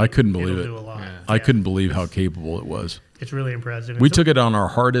inside. I couldn't believe it. Do a lot. Yeah. I couldn't believe how capable it was. It's really impressive. We took it on our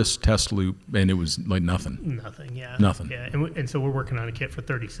hardest test loop, and it was like nothing. Nothing, yeah. Nothing. Yeah, and so we're working on a kit for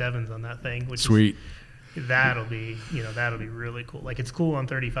 37s on that thing, which Sweet. That'll be really cool. Like it's cool on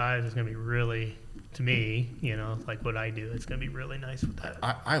 35s. It's gonna be really, to me, like what I do. It's gonna be really nice with that.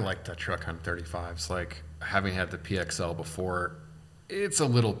 I like that truck on 35s. Like having had the PXL before, it's a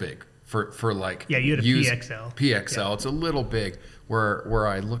little big for like. Yeah, you had a PXL. PXL, yeah. It's a little big. Where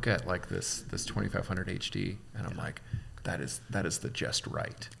I look at like this 2500 HD, and I'm like, that is the just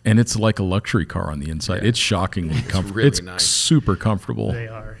right. And it's like a luxury car on the inside. Yeah. It's shockingly comfortable. Really it's nice. Super comfortable. They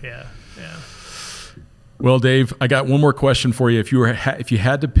are, yeah. Well, Dave, I got one more question for you. If you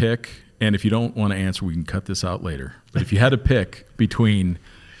had to pick, and if you don't want to answer, we can cut this out later. But if you had to pick between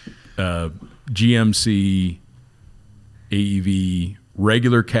GMC, AEV,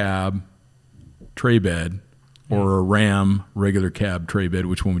 regular cab, tray bed, or a Ram regular cab tray bed,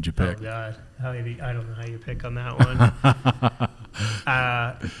 which one would you pick? Oh God, I don't know how you pick on that one.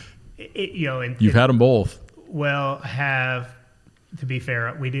 You've had them both. Well, I have. To be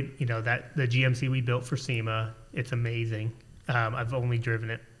fair, we did. That the GMC we built for SEMA, it's amazing. I've only driven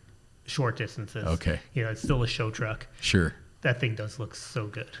it short distances. Okay. It's still a show truck. Sure. That thing does look so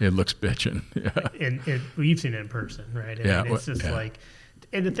good. It looks bitchin'. Yeah. And you've seen it in person, right? It's just like,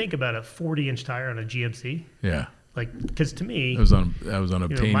 and to think about a 40-inch tire on a GMC. Yeah. Like, because to me, that was on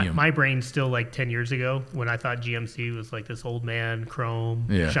obtainium. My brain's still like 10 years ago when I thought GMC was like this old man, chrome,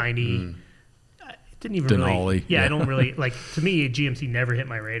 shiny. Mm. It didn't even Denali. really. Yeah, I don't really like. To me, GMC never hit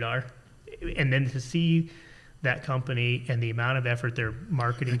my radar. And then to see that company and the amount of effort their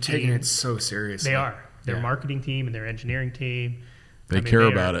marketing team, taking it so seriously. They are. Their marketing team and their engineering team. They care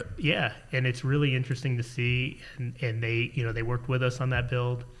about it. Yeah, and it's really interesting to see. And they, they worked with us on that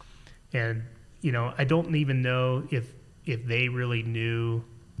build. And I don't even know if they really knew.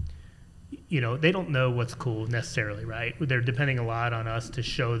 They don't know what's cool necessarily, right? They're depending a lot on us to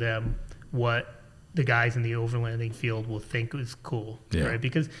show them what the guys in the overlanding field will think is cool, right?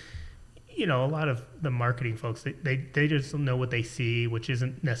 Because a lot of the marketing folks, they just don't know what they see, which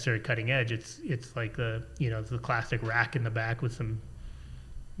isn't necessarily cutting edge. It's like the the classic rack in the back with some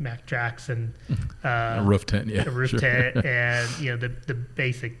Mack tracks and a roof tent, a roof tent, and the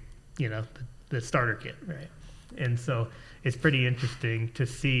basic, the starter kit, right? And so it's pretty interesting to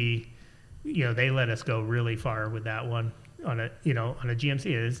see. They let us go really far with that one on a GMC.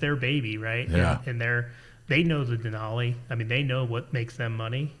 It's their baby, right? Yeah. And they know the Denali. I mean, they know what makes them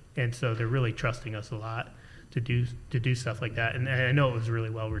money. And so they're really trusting us a lot to do stuff like that. And I know it was really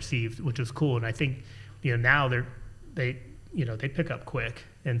well received, which was cool. And I think, now they pick up quick.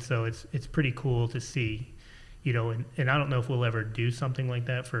 And so it's pretty cool to see, and I don't know if we'll ever do something like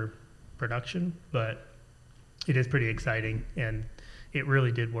that for production, but it is pretty exciting. And it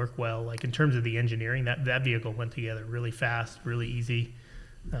really did work well. Like in terms of the engineering, that vehicle went together really fast, really easy.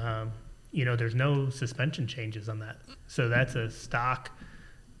 There's no suspension changes on that. So that's a stock,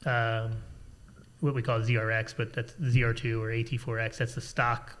 what we call ZRX, but that's ZR2 or AT4X. That's the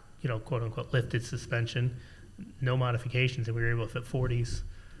stock, quote unquote, lifted suspension, no modifications. And we were able to fit 40s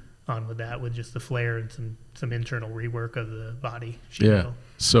on with that, with just the flare and some internal rework of the body. Yeah.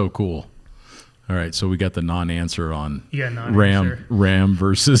 So cool. All right, so we got the non-answer on Yeah, non-answer. Ram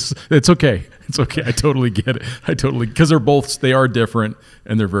versus. It's okay. It's okay. I totally get it. Because they are different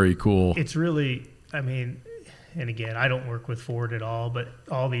and they're very cool. It's really, I mean, and again, I don't work with Ford at all, but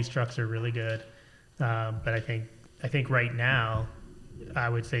all these trucks are really good. But I think right now, I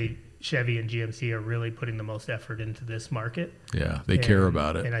would say Chevy and GMC are really putting the most effort into this market. Yeah, they care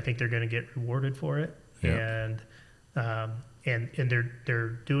about it, and I think they're going to get rewarded for it. Yeah. And they're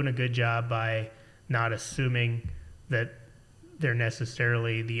doing a good job by not assuming that they're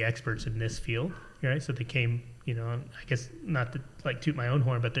necessarily the experts in this field, right? So they came, I guess not to like toot my own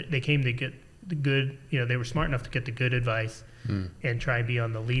horn, but they came to get the good, they were smart enough to get the good advice and try and be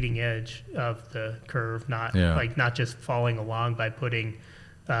on the leading edge of the curve, not just following along by putting,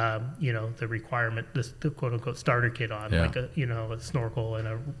 the requirement, the quote unquote starter kit on, like a snorkel and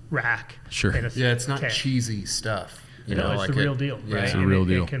a rack. Sure. And it's not cheesy stuff. It's the real deal, right? It's the real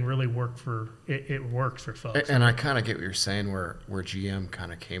deal. It can really work it works for folks. And I kind of get what you're saying, where GM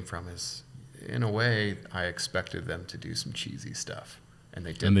kind of came from is, in a way, I expected them to do some cheesy stuff, and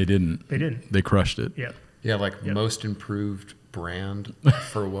they didn't. And they didn't. They didn't. They crushed it. Yeah. Yeah, most improved brand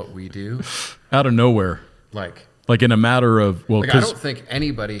for what we do. Out of nowhere. Like in a matter of, I don't think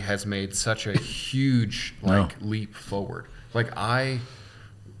anybody has made such a huge leap forward.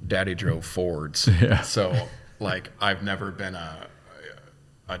 Daddy drove Fords, so I've never been a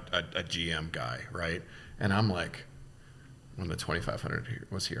GM guy, right? And I'm like, when the 2500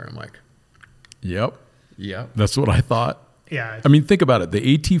 was here, I'm like, yep, that's what I thought. Yeah, I mean, think about it.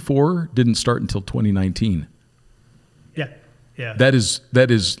 The AT4 didn't start until 2019. Yeah. That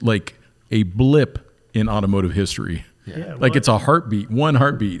is like a blip in automotive history. Yeah. It's a one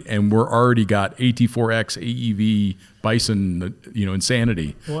heartbeat, and we're already got AT4X, AEV, Bison,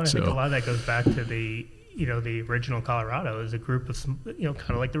 insanity. Well, and I think a lot of that goes back to the original Colorado as a group of, kind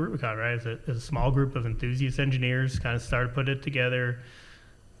of like the Rubicon, right? As a small group of enthusiast engineers kind of started putting it together.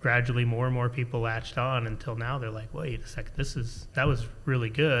 Gradually, more and more people latched on until now they're like, wait a second, that was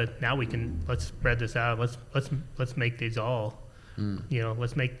really good. Now let's spread this out. Let's make these all,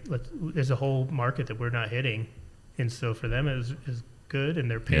 there's a whole market that we're not hitting. And so for them is good,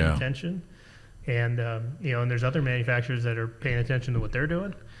 and they're paying attention. And, and there's other manufacturers that are paying attention to what they're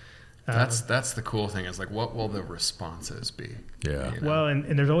doing. That's the cool thing is what will the responses be? Yeah. Well,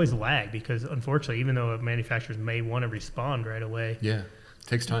 and there's always lag because unfortunately, even though manufacturers may want to respond right away. Yeah.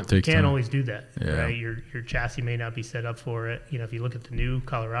 Takes time. You can't always do that, right? Your chassis may not be set up for it. If you look at the new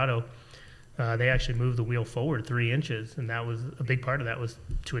Colorado, they actually moved the wheel forward 3 inches, and that was a big part of that was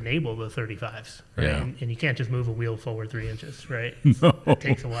to enable the 35s, right? Yeah. And you can't just move a wheel forward 3 inches, right? No. It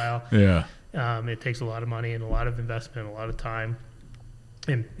takes a while. Yeah. It takes a lot of money and a lot of investment, a lot of time,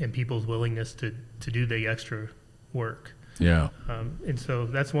 and people's willingness to do the extra work. Yeah. And so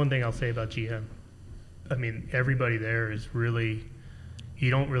that's one thing I'll say about GM. I mean, everybody there is really. You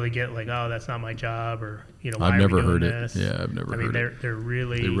don't really get oh, that's not my job, or why I've never are we doing heard this? it. Yeah, I've never heard it. They're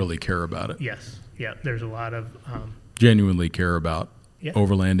really they really care about it. Yes, yeah. There's a lot of genuinely care about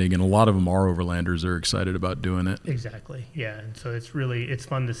overlanding, and a lot of them are overlanders. They're excited about doing it. Exactly, yeah. And so it's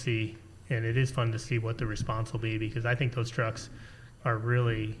fun to see, and it is fun to see what the response will be, because I think those trucks are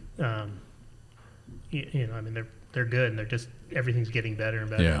really, I mean, they're good, and they're just everything's getting better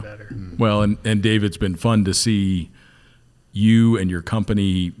and better and better. Well, and Dave, it's been fun to see you and your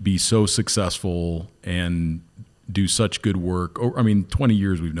company be so successful and do such good work. 20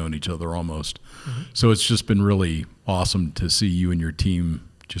 years we've known each other almost. Mm-hmm. So it's just been really awesome to see you and your team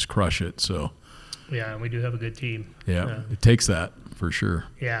just crush it. So yeah, and we do have a good team. Yeah, it takes that for sure.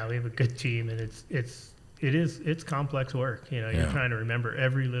 Yeah, we have a good team, and it's complex work. You're trying to remember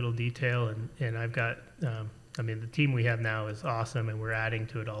every little detail, and I've got the team we have now is awesome, and we're adding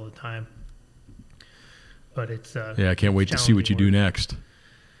to it all the time. But it's I can't wait to see what you do next.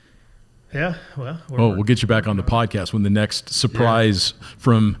 Yeah, well, we'll get you back on the podcast when the next surprise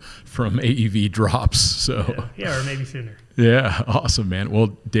from AEV drops. So yeah, or maybe sooner. Yeah, awesome, man.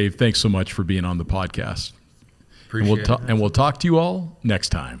 Well, Dave, thanks so much for being on the podcast. Appreciate it. And we'll talk to you all next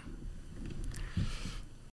time.